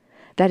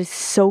 That is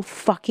so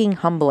fucking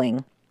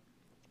humbling.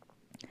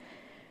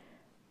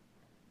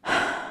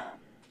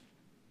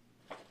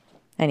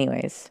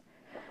 Anyways,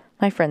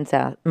 my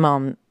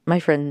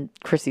friend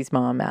Chrissy's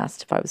mom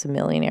asked if I was a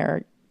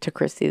millionaire to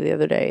Chrissy the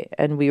other day,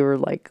 and we were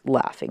like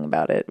laughing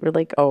about it. We're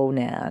like, oh,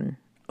 Nan,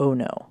 oh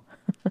no.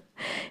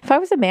 If I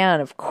was a man,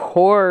 of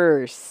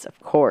course.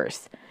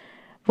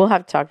 We'll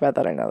have to talk about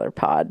that in another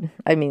pod.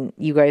 I mean,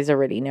 you guys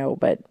already know,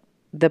 but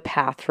the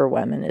path for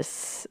women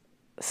is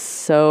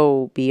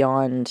so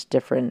beyond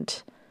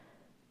different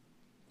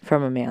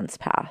from a man's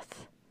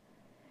path.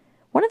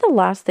 One of the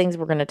last things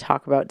we're going to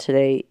talk about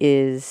today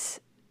is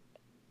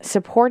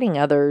supporting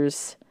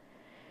others.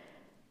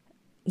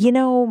 You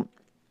know,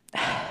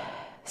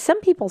 some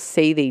people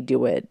say they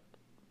do it.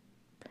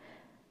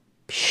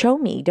 Show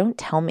me, don't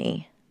tell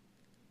me.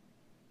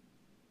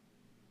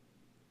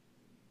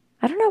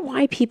 I don't know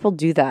why people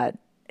do that.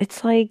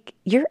 It's like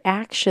your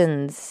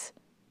actions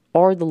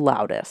are the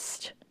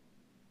loudest.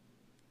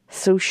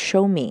 So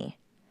show me.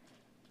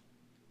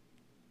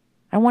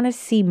 I want to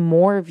see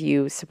more of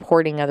you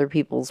supporting other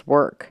people's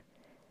work.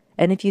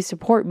 And if you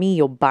support me,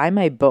 you'll buy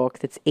my book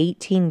that's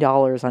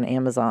 $18 on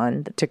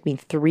Amazon that took me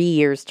 3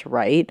 years to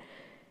write.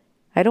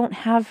 I don't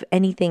have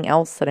anything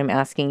else that I'm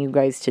asking you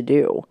guys to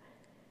do.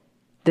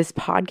 This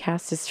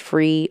podcast is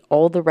free.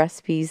 All the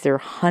recipes, there are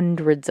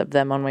hundreds of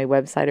them on my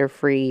website, are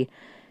free.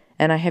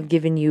 And I have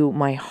given you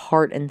my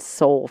heart and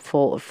soul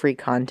full of free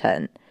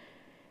content.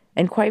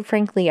 And quite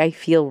frankly, I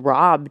feel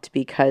robbed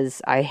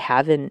because I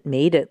haven't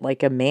made it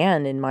like a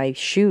man in my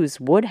shoes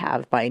would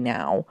have by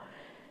now.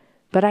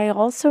 But I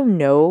also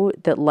know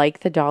that,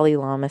 like the Dalai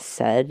Lama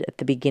said at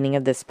the beginning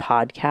of this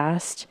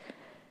podcast,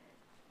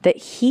 that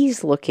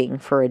he's looking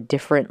for a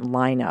different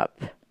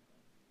lineup.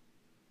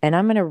 And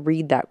I'm going to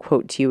read that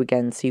quote to you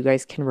again so you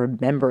guys can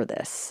remember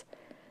this.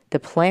 The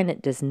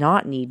planet does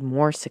not need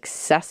more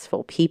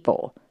successful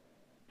people.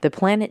 The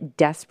planet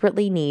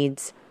desperately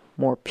needs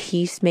more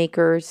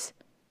peacemakers,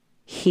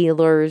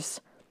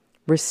 healers,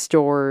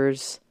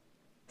 restorers,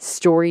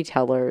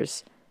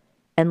 storytellers,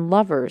 and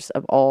lovers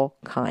of all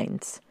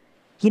kinds.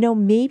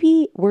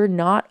 Maybe we're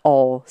not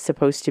all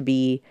supposed to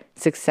be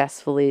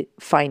successfully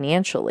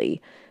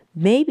financially.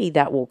 Maybe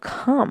that will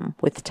come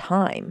with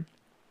time.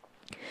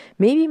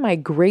 Maybe my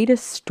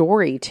greatest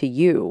story to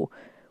you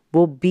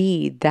will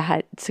be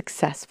that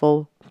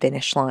successful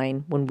finish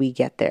line when we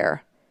get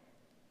there.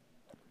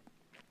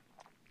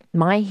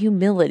 My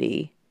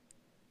humility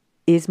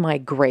is my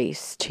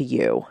grace to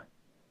you.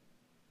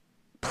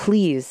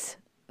 Please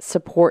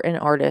support an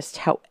artist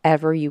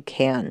however you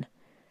can.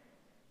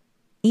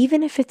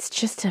 Even if it's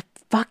just a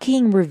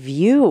fucking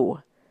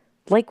review.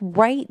 Like,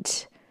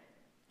 write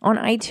on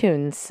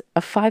iTunes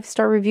a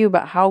 5-star review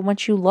about how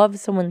much you love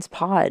someone's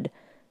pod.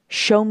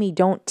 Show me,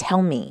 don't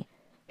tell me.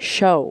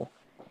 Show.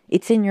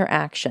 It's in your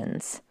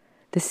actions.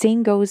 The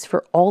same goes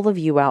for all of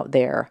you out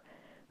there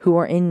who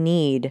are in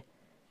need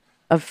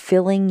of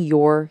filling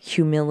your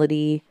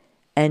humility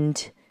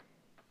and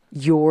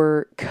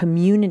your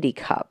community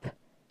cup.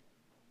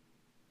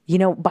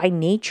 By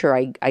nature,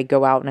 I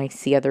go out and I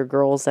see other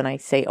girls and I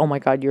say, oh my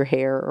God, your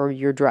hair or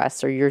your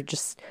dress, or you're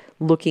just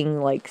looking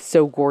like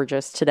so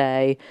gorgeous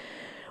today.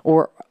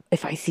 Or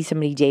if I see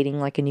somebody dating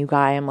like a new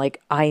guy, I'm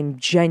like, I'm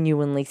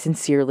genuinely,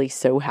 sincerely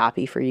so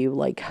happy for you,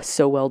 like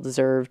so well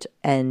deserved.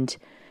 And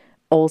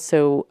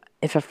also,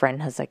 if a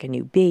friend has like a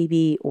new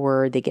baby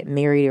or they get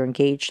married or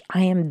engaged,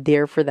 I am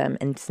there for them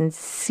and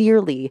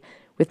sincerely,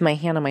 with my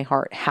hand on my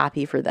heart,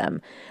 happy for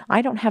them.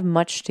 I don't have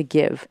much to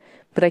give,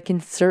 but I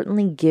can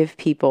certainly give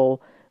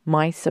people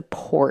my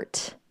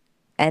support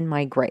and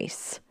my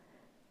grace.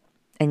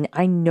 And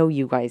I know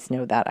you guys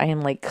know that. I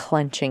am like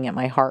clenching at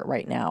my heart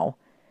right now.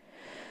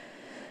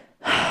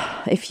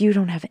 If you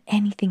don't have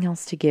anything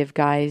else to give,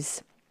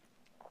 guys,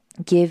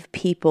 give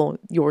people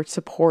your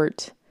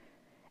support.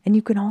 And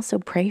you can also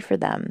pray for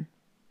them.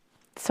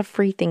 It's a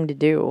free thing to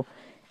do,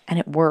 and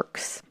it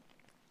works.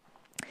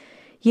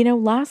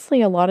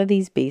 Lastly, a lot of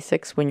these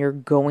basics, when you're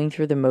going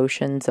through the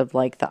motions of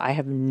like I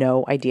have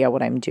no idea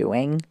what I'm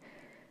doing,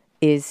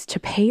 is to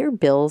pay your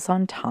bills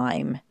on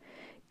time.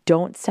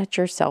 Don't set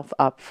yourself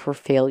up for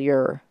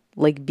failure.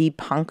 Like, be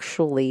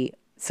punctually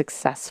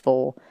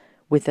successful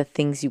with the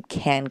things you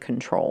can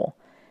control.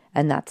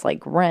 And that's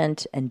like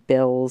rent and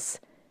bills,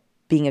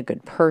 being a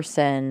good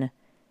person,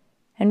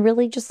 and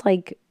really just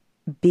like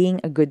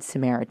being a good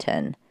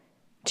Samaritan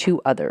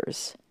to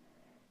others.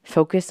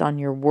 Focus on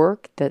your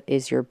work that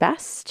is your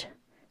best,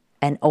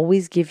 and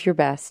always give your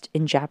best.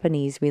 In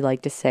Japanese, we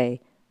like to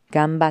say,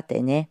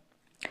 ganbatte ne.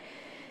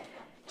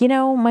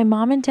 My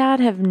mom and dad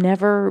have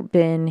never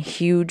been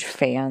huge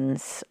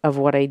fans of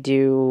what I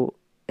do,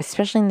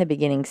 especially in the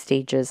beginning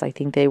stages. I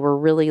think they were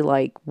really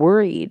like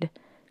worried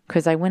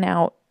because I went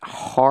out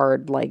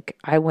hard. Like,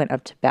 I went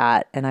up to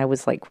bat and I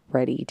was like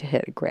ready to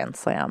hit a grand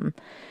slam.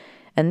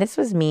 And this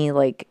was me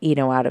like,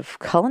 out of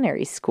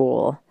culinary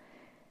school,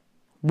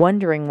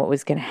 wondering what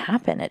was going to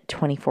happen at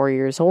 24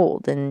 years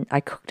old. And I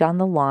cooked on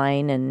the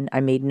line and I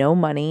made no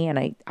money,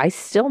 and I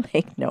still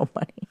make no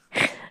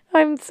money.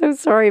 I'm so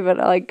sorry, but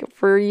like,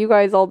 for you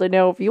guys all to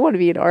know, if you want to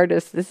be an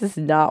artist, this is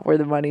not where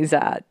the money's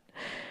at.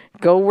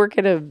 Go work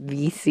at a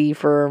VC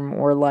firm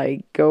or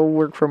like go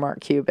work for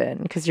Mark Cuban,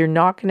 because you're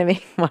not going to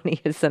make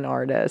money as an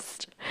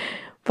artist.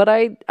 But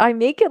I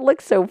make it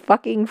look so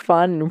fucking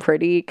fun and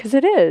pretty, because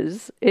it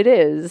is.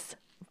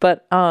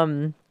 But,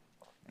 I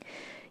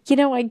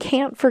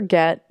can't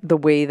forget the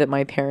way that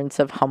my parents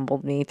have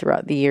humbled me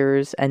throughout the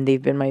years, and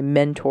they've been my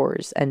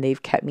mentors, and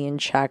they've kept me in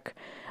check.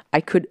 I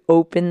could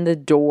open the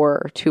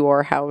door to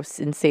our house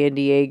in San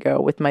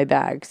Diego with my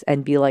bags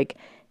and be like,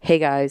 hey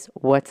guys,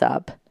 what's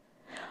up?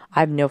 I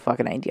have no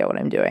fucking idea what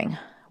I'm doing.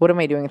 What am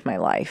I doing with my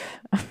life?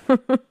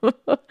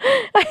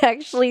 I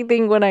actually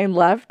think when I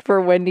left for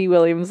Wendy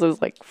Williams, I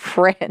was like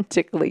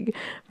frantically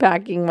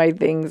packing my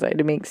things. I had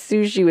to make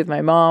sushi with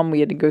my mom. We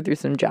had to go through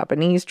some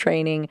Japanese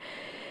training.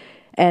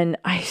 And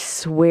I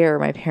swear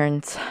my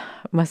parents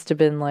must have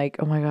been like,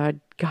 oh my God,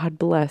 God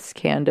bless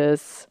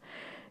Candace,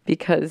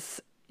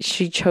 because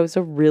she chose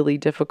a really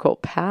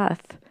difficult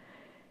path.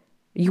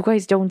 You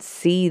guys don't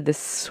see the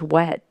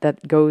sweat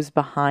that goes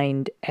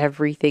behind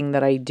everything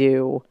that I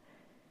do.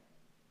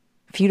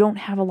 If you don't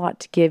have a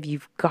lot to give,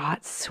 you've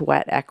got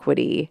sweat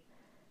equity.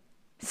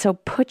 So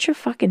put your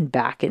fucking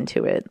back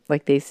into it,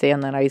 like they say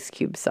on that Ice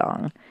Cube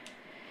song.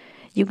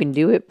 You can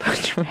do it,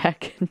 put your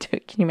back into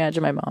it. Can you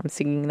imagine my mom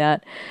singing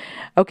that?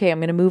 Okay, I'm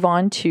going to move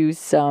on to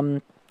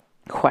some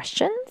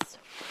questions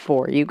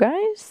for you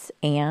guys.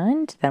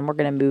 And then we're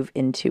going to move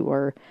into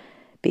our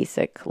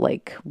basic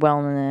like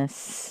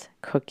wellness,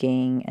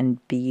 cooking,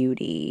 and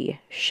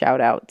beauty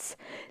shout outs.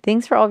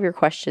 Thanks for all of your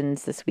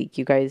questions this week,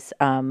 you guys,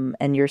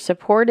 and your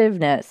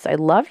supportiveness. I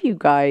love you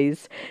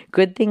guys.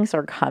 Good things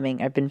are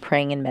coming. I've been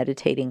praying and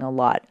meditating a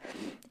lot,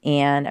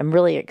 and I'm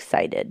really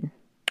excited.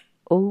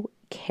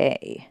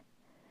 Okay.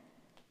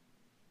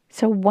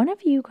 So one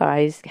of you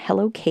guys,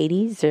 hello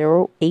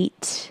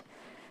Katie08,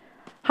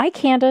 Hi,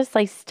 Candace.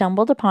 I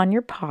stumbled upon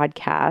your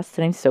podcast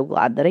and I'm so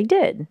glad that I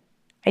did.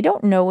 I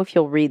don't know if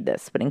you'll read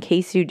this, but in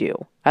case you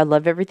do, I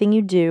love everything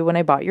you do. When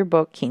I bought your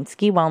book,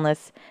 Kinski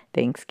Wellness,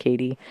 thanks,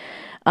 Katie,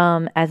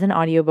 as an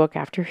audiobook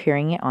after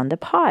hearing it on the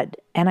pod.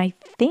 And I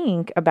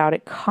think about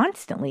it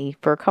constantly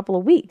for a couple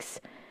of weeks.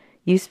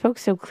 You spoke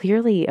so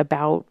clearly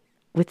about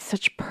with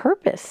such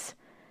purpose.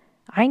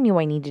 I knew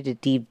I needed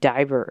to dive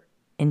deeper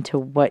into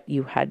what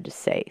you had to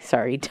say.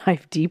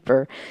 Dive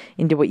deeper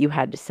into what you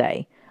had to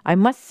say. I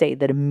must say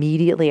that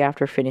immediately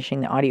after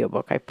finishing the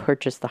audiobook, I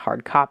purchased the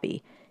hard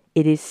copy.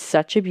 It is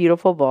such a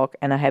beautiful book,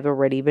 and I have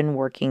already been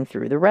working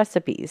through the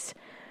recipes.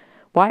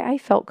 Why I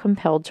felt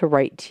compelled to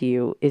write to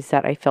you is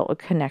that I felt a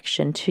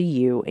connection to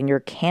you and your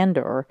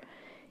candor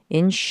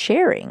in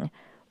sharing.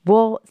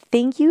 Well,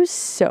 thank you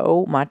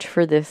so much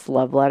for this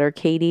love letter,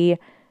 Katie.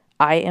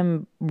 I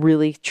am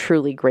really,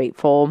 truly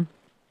grateful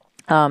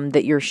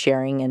that you're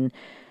sharing. And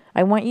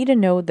I want you to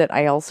know that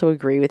I also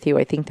agree with you.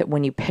 I think that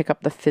when you pick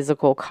up the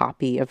physical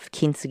copy of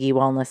Kinski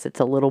Wellness, it's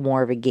a little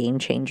more of a game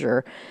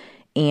changer.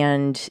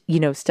 And,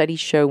 studies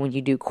show when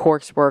you do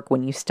coursework,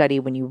 when you study,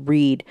 when you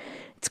read,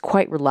 it's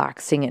quite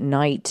relaxing at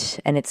night.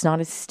 And it's not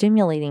as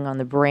stimulating on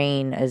the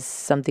brain as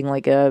something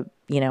like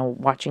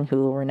watching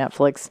Hulu or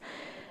Netflix.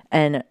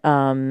 And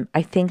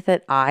I think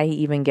that I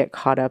even get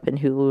caught up in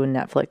Hulu and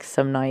Netflix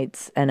some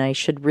nights, and I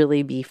should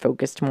really be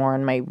focused more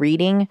on my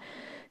reading.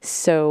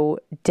 So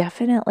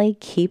definitely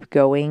keep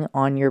going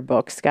on your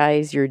books,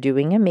 guys. You're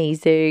doing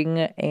amazing.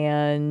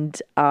 And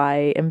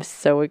I am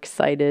so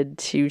excited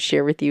to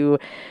share with you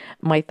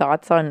my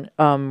thoughts on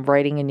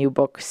writing a new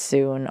book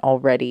soon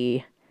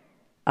already.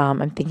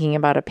 I'm thinking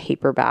about a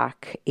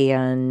paperback,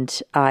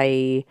 and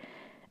I'm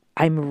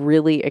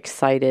really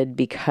excited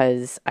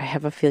because I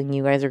have a feeling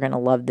you guys are going to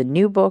love the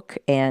new book.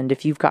 And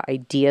if you've got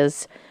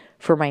ideas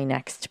for my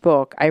next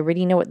book, I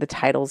already know what the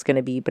title is going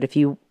to be, but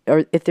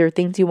if there are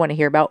things you want to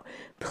hear about,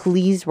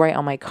 please write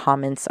on my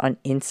comments on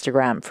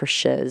Instagram for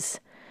shiz.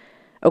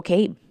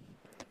 Okay.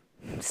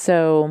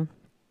 So,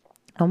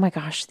 oh my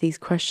gosh, these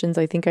questions,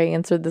 I think I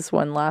answered this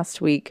one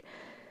last week.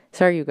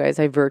 Sorry, you guys,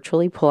 I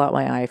virtually pull out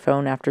my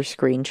iPhone after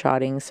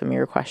screenshotting some of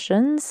your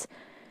questions.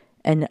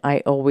 And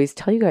I always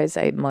tell you guys,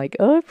 I'm like,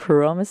 oh, I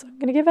promise I'm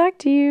going to get back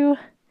to you.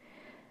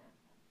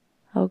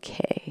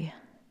 Okay.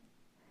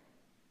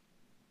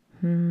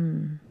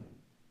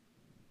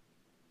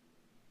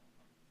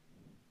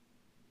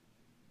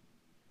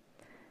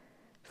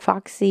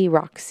 Foxy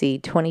Roxy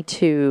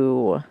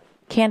 22.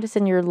 Candace,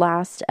 in your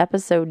last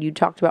episode, you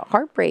talked about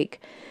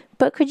heartbreak,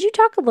 but could you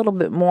talk a little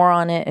bit more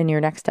on it in your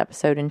next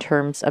episode in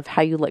terms of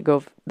how you let go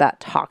of that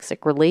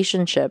toxic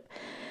relationship,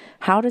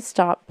 how to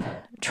stop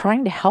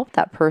trying to help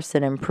that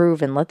person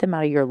improve and let them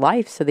out of your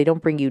life so they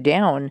don't bring you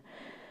down?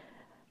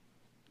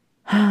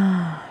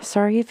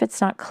 Sorry if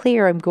it's not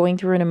clear. I'm going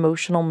through an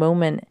emotional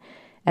moment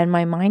and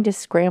my mind is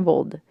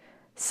scrambled.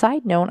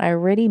 Side note, I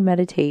already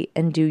meditate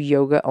and do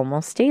yoga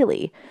almost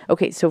daily.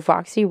 Okay, so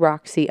Foxy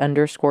Roxy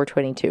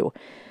 _22.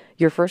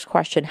 Your first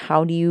question,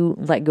 how do you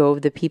let go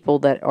of the people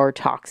that are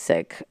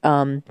toxic?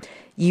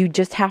 You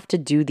just have to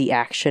do the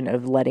action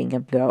of letting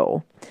them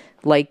go.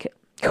 Like,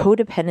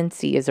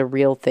 codependency is a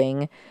real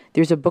thing.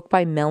 There's a book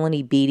by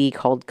Melanie Beattie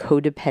called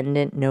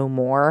Codependent No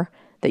More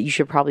that you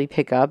should probably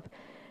pick up.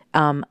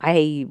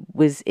 I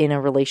was in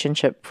a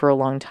relationship for a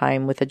long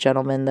time with a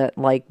gentleman that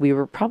we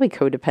were probably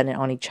codependent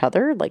on each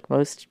other. A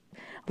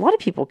lot of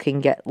people can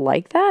get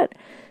like that.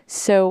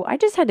 So I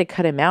just had to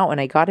cut him out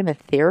and I got him a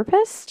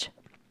therapist,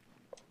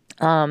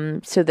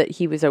 so that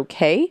he was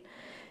okay.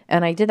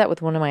 And I did that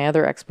with one of my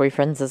other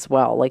ex-boyfriends as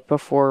well.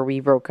 Before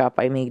we broke up,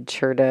 I made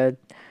sure to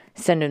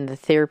send him to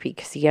therapy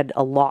because he had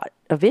a lot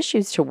of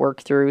issues to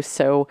work through.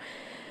 So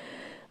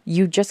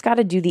you just got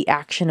to do the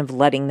action of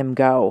letting them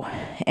go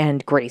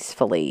and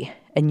gracefully.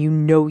 And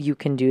you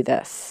can do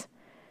this.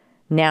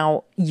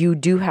 Now, you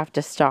do have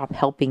to stop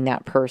helping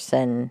that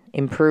person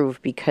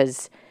improve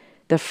because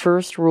the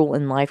first rule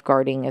in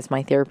lifeguarding, as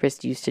my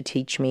therapist used to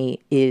teach me,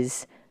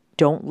 is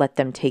don't let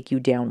them take you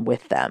down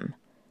with them.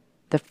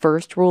 The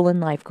first rule in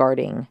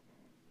lifeguarding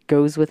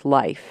goes with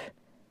life.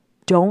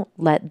 Don't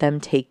let them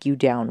take you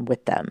down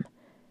with them.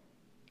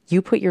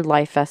 You put your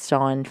life vest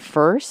on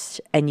first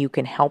and you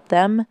can help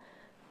them.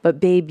 But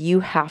babe,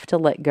 you have to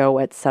let go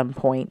at some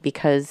point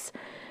because,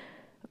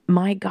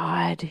 my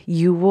God,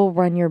 you will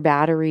run your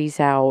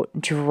batteries out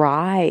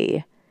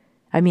dry.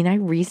 I mean, I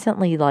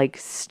recently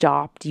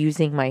stopped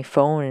using my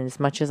phone as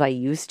much as I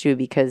used to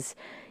because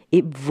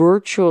it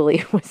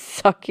virtually was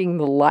sucking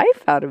the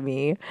life out of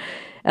me.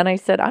 And I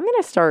said, I'm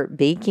going to start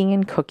baking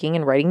and cooking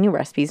and writing new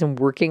recipes and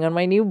working on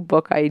my new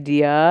book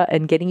idea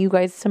and getting you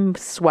guys some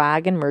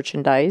swag and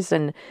merchandise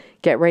and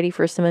get ready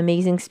for some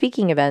amazing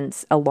speaking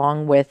events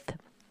along with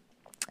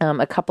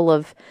a couple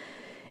of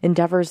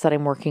endeavors that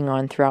I'm working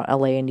on throughout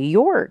LA and New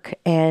York.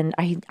 And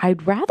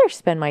I'd rather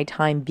spend my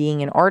time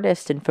being an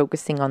artist and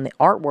focusing on the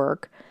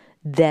artwork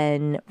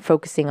than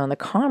focusing on the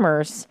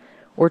commerce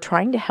or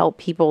trying to help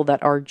people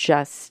that are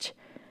just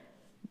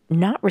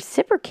not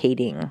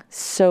reciprocating.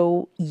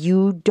 So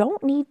you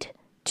don't need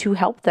to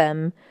help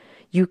them.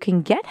 you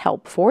can get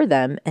help for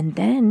them, and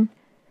then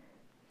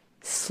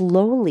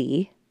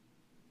slowly,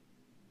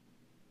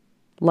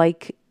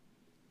 like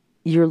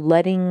you're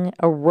letting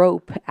a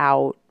rope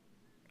out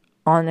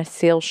on a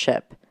sail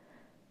ship,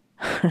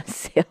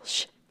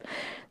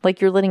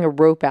 like you're letting a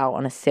rope out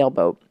on a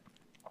sailboat.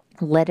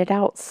 Let it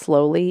out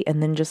slowly,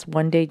 and then just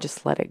one day,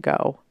 just let it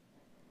go.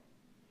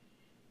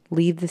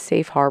 Leave the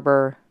safe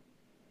harbor,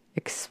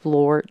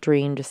 explore,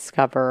 dream,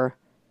 discover.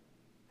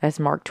 As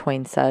Mark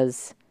Twain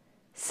says,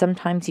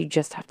 sometimes you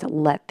just have to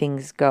let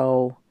things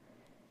go.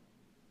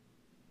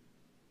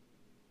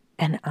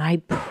 And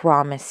I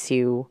promise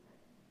you,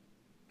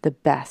 the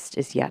best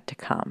is yet to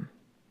come.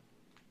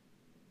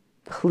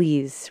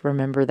 Please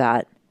remember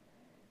that.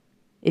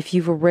 If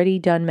you've already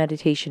done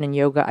meditation and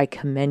yoga, I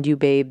commend you,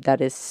 babe. That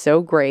is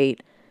so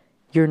great.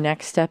 Your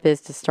next step is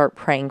to start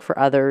praying for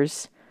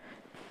others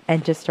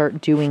and to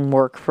start doing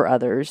work for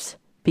others,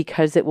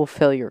 because it will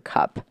fill your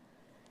cup.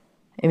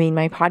 I mean,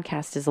 my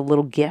podcast is a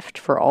little gift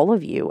for all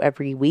of you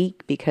every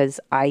week, because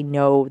I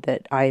know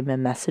that I'm a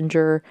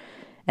messenger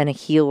and a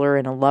healer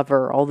and a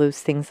lover, all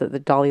those things that the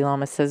Dalai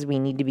Lama says we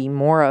need to be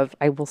more of.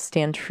 I will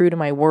stand true to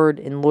my word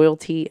and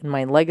loyalty, and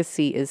my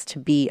legacy is to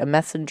be a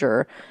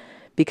messenger,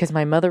 because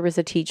my mother is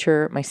a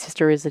teacher, my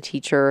sister is a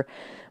teacher,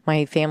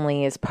 my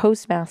family is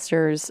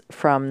postmasters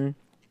from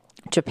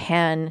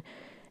Japan,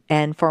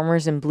 and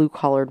farmers and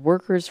blue-collared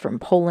workers from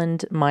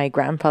Poland. My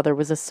grandfather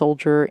was a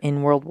soldier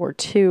in World War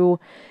II,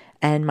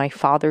 and my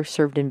father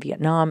served in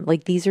Vietnam.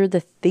 Like, these are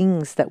the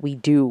things that we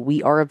do.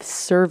 We are of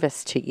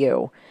service to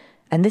you.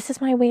 And this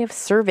is my way of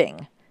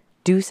serving.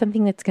 Do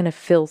something that's going to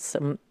fill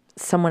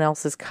someone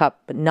else's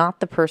cup, but not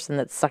the person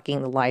that's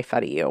sucking the life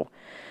out of you.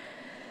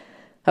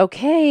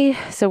 Okay,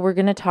 so we're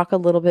going to talk a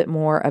little bit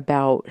more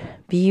about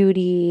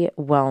beauty,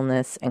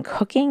 wellness, and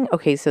cooking.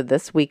 Okay, so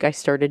this week I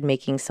started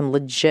making some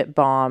legit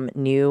bomb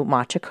new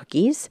matcha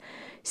cookies.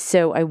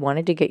 So I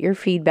wanted to get your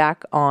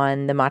feedback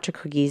on the matcha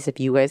cookies. If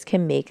you guys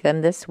can make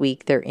them this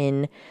week, they're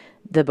in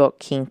the book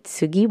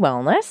Kintsugi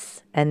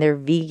Wellness, and they're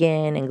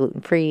vegan and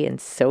gluten-free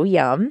and so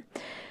yum.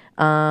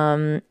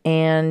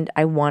 And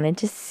I wanted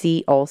to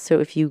see also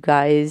if you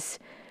guys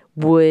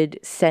would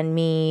send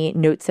me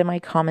notes in my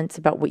comments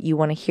about what you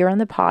want to hear on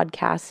the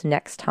podcast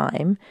next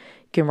time.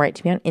 You can write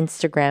to me on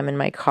Instagram in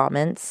my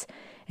comments,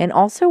 and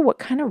also what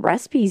kind of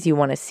recipes you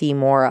want to see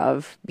more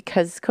of,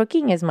 because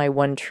cooking is my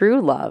one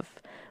true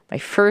love, my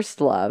first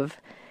love,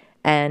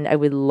 and I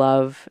would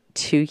love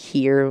to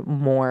hear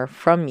more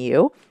from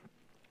you.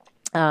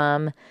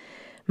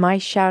 My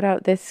shout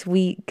out this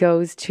week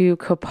goes to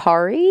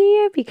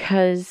Kopari,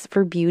 because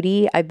for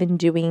beauty, I've been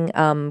doing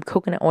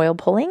coconut oil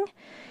pulling.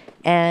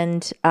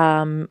 And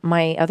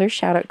my other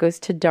shout out goes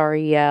to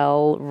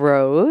Darielle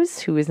Rose,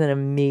 who is an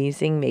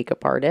amazing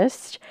makeup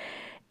artist.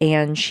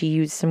 And she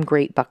used some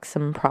great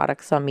Buxom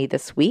products on me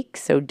this week.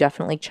 So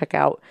definitely check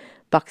out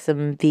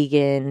Buxom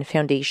vegan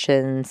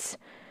foundations,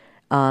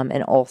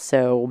 and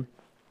also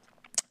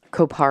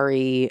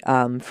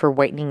Kopari for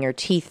whitening your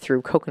teeth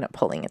through coconut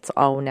pulling. It's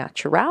all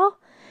natural.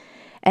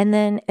 And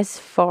then as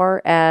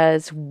far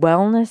as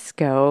wellness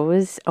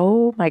goes,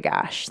 oh my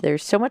gosh,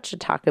 there's so much to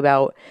talk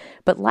about.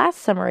 But last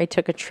summer, I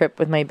took a trip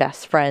with my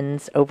best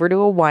friends over to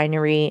a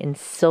winery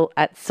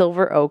at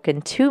Silver Oak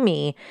and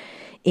Toomey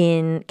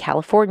in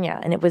California.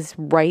 And it was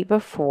right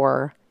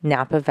before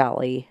Napa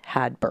Valley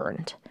had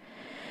burned.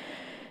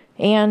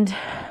 And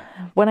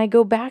when I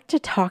go back to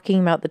talking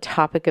about the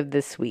topic of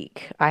this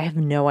week, I have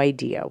no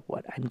idea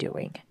what I'm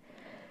doing.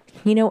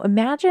 You know,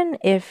 imagine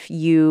if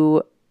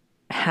you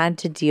had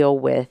to deal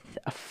with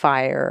a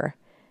fire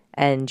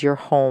and your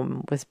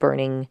home was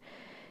burning,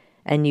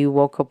 and you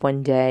woke up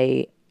one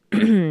day,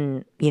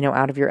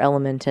 out of your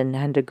element and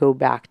had to go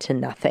back to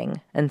nothing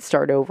and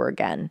start over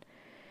again.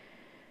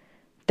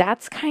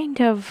 That's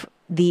kind of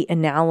the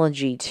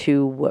analogy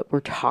to what we're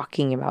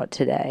talking about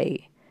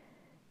today.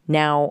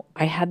 Now,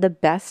 I had the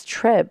best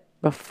trip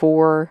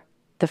before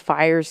the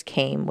fires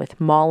came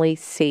with Molly,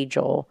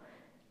 Sajal,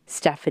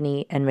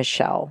 Stephanie, and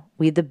Michelle.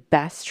 We had the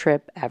best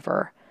trip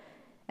ever.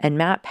 And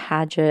Matt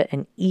Paget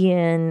and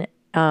Ian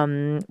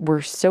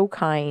were so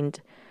kind,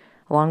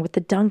 along with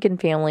the Duncan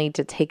family,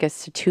 to take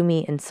us to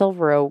Toomey and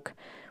Silver Oak,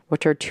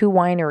 which are two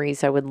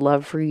wineries I would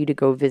love for you to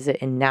go visit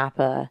in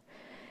Napa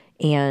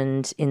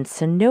and in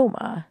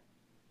Sonoma.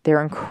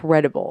 They're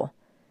incredible.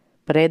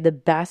 But I had the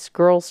best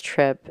girls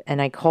trip,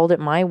 and I called it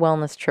my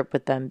wellness trip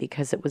with them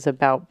because it was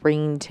about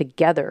bringing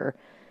together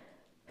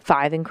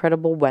 5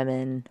 incredible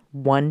women,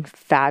 one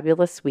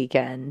fabulous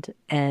weekend,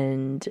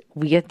 and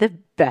we had the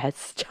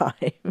best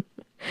time.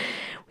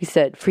 We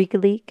said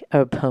Freak-a-Leek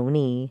or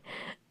Pony.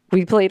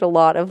 We played a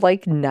lot of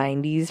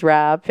 90s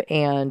rap,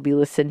 and we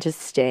listened to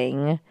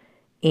Sting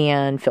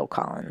and Phil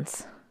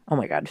Collins. Oh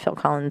my God, Phil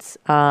Collins,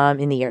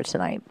 In the Air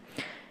Tonight.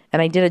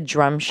 And I did a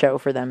drum show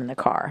for them in the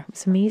car. It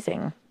was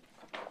amazing.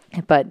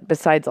 But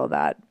besides all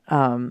that,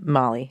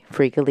 Molly,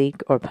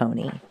 Freak-a-Leek or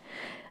Pony.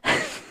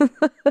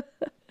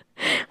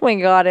 Oh my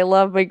God, I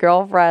love my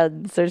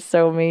girlfriends. They're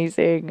so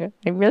amazing.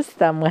 I miss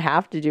them. We'll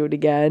have to do it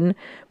again.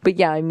 But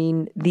yeah, I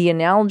mean, the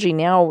analogy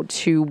now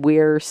to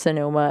where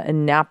Sonoma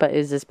and Napa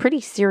is pretty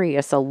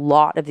serious. A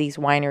lot of these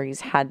wineries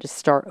had to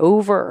start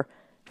over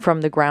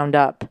from the ground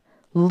up.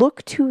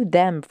 Look to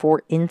them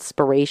for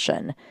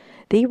inspiration.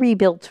 They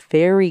rebuilt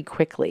very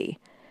quickly,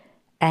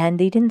 and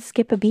they didn't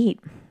skip a beat.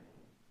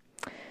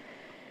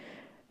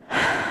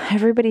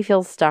 Everybody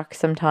feels stuck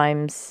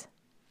sometimes.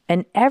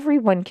 And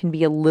everyone can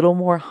be a little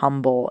more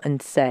humble and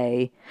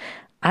say,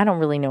 I don't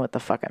really know what the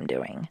fuck I'm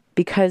doing.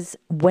 Because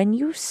when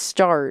you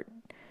start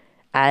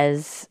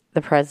as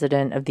the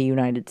president of the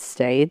United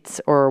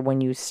States, or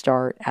when you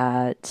start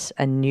at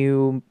a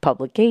new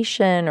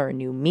publication or a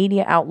new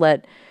media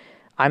outlet,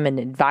 I'm an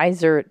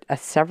advisor at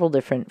several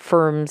different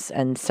firms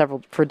and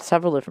for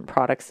several different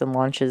products and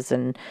launches.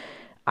 And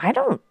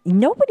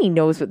nobody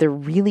knows what they're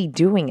really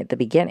doing at the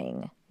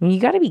beginning. I mean, you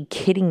got to be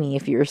kidding me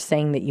if you're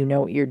saying that you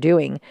know what you're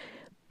doing.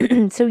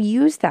 So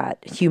use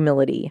that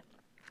humility.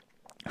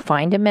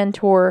 Find a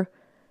mentor.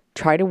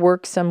 Try to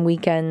work some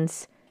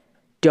weekends.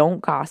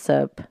 Don't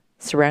gossip.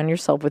 Surround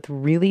yourself with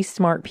really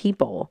smart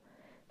people.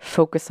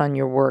 Focus on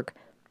your work.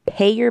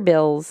 Pay your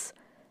bills.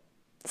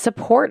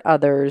 Support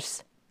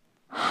others.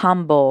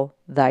 Humble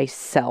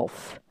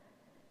thyself.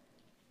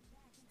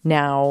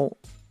 Now,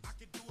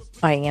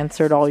 I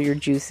answered all your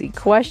juicy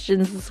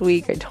questions this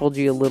week. I told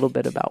you a little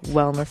bit about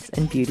wellness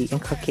and beauty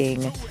and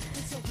cooking.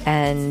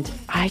 And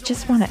I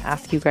just want to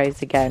ask you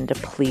guys again to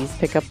please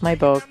pick up my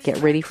book. Get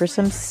ready for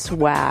some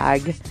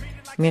swag.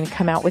 I'm going to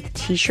come out with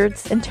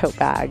t-shirts and tote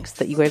bags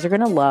that you guys are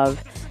going to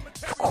love.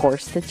 Of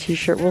course, the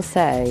t-shirt will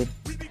say,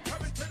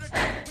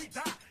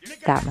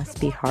 that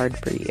must be hard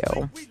for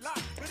you.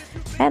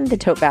 And the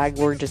tote bag,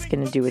 we're just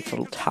going to do its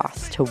little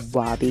toss to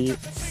Wabi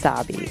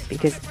Sabi.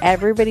 Because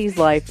everybody's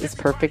life is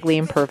perfectly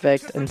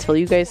imperfect until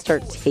you guys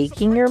start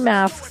taking your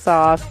masks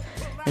off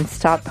and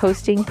stop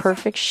posting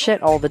perfect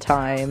shit all the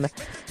time.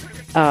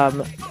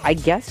 I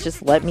guess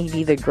just let me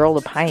be the girl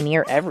to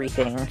pioneer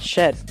everything.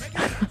 Shit.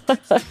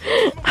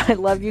 I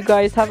love you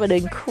guys. Have an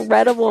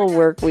incredible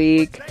work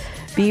week.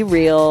 Be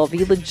real,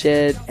 be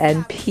legit,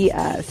 and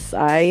P.S.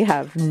 I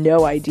have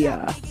no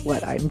idea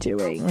what I'm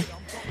doing.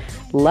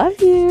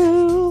 Love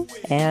you,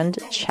 and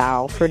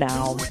ciao for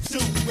now.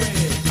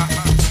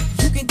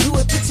 You can do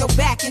it, put your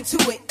back into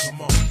it.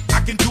 Come on.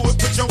 I can do it,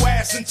 put your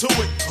ass into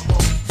it. Come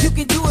on. You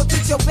can do it,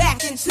 put your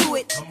back into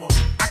it. Come on.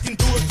 I can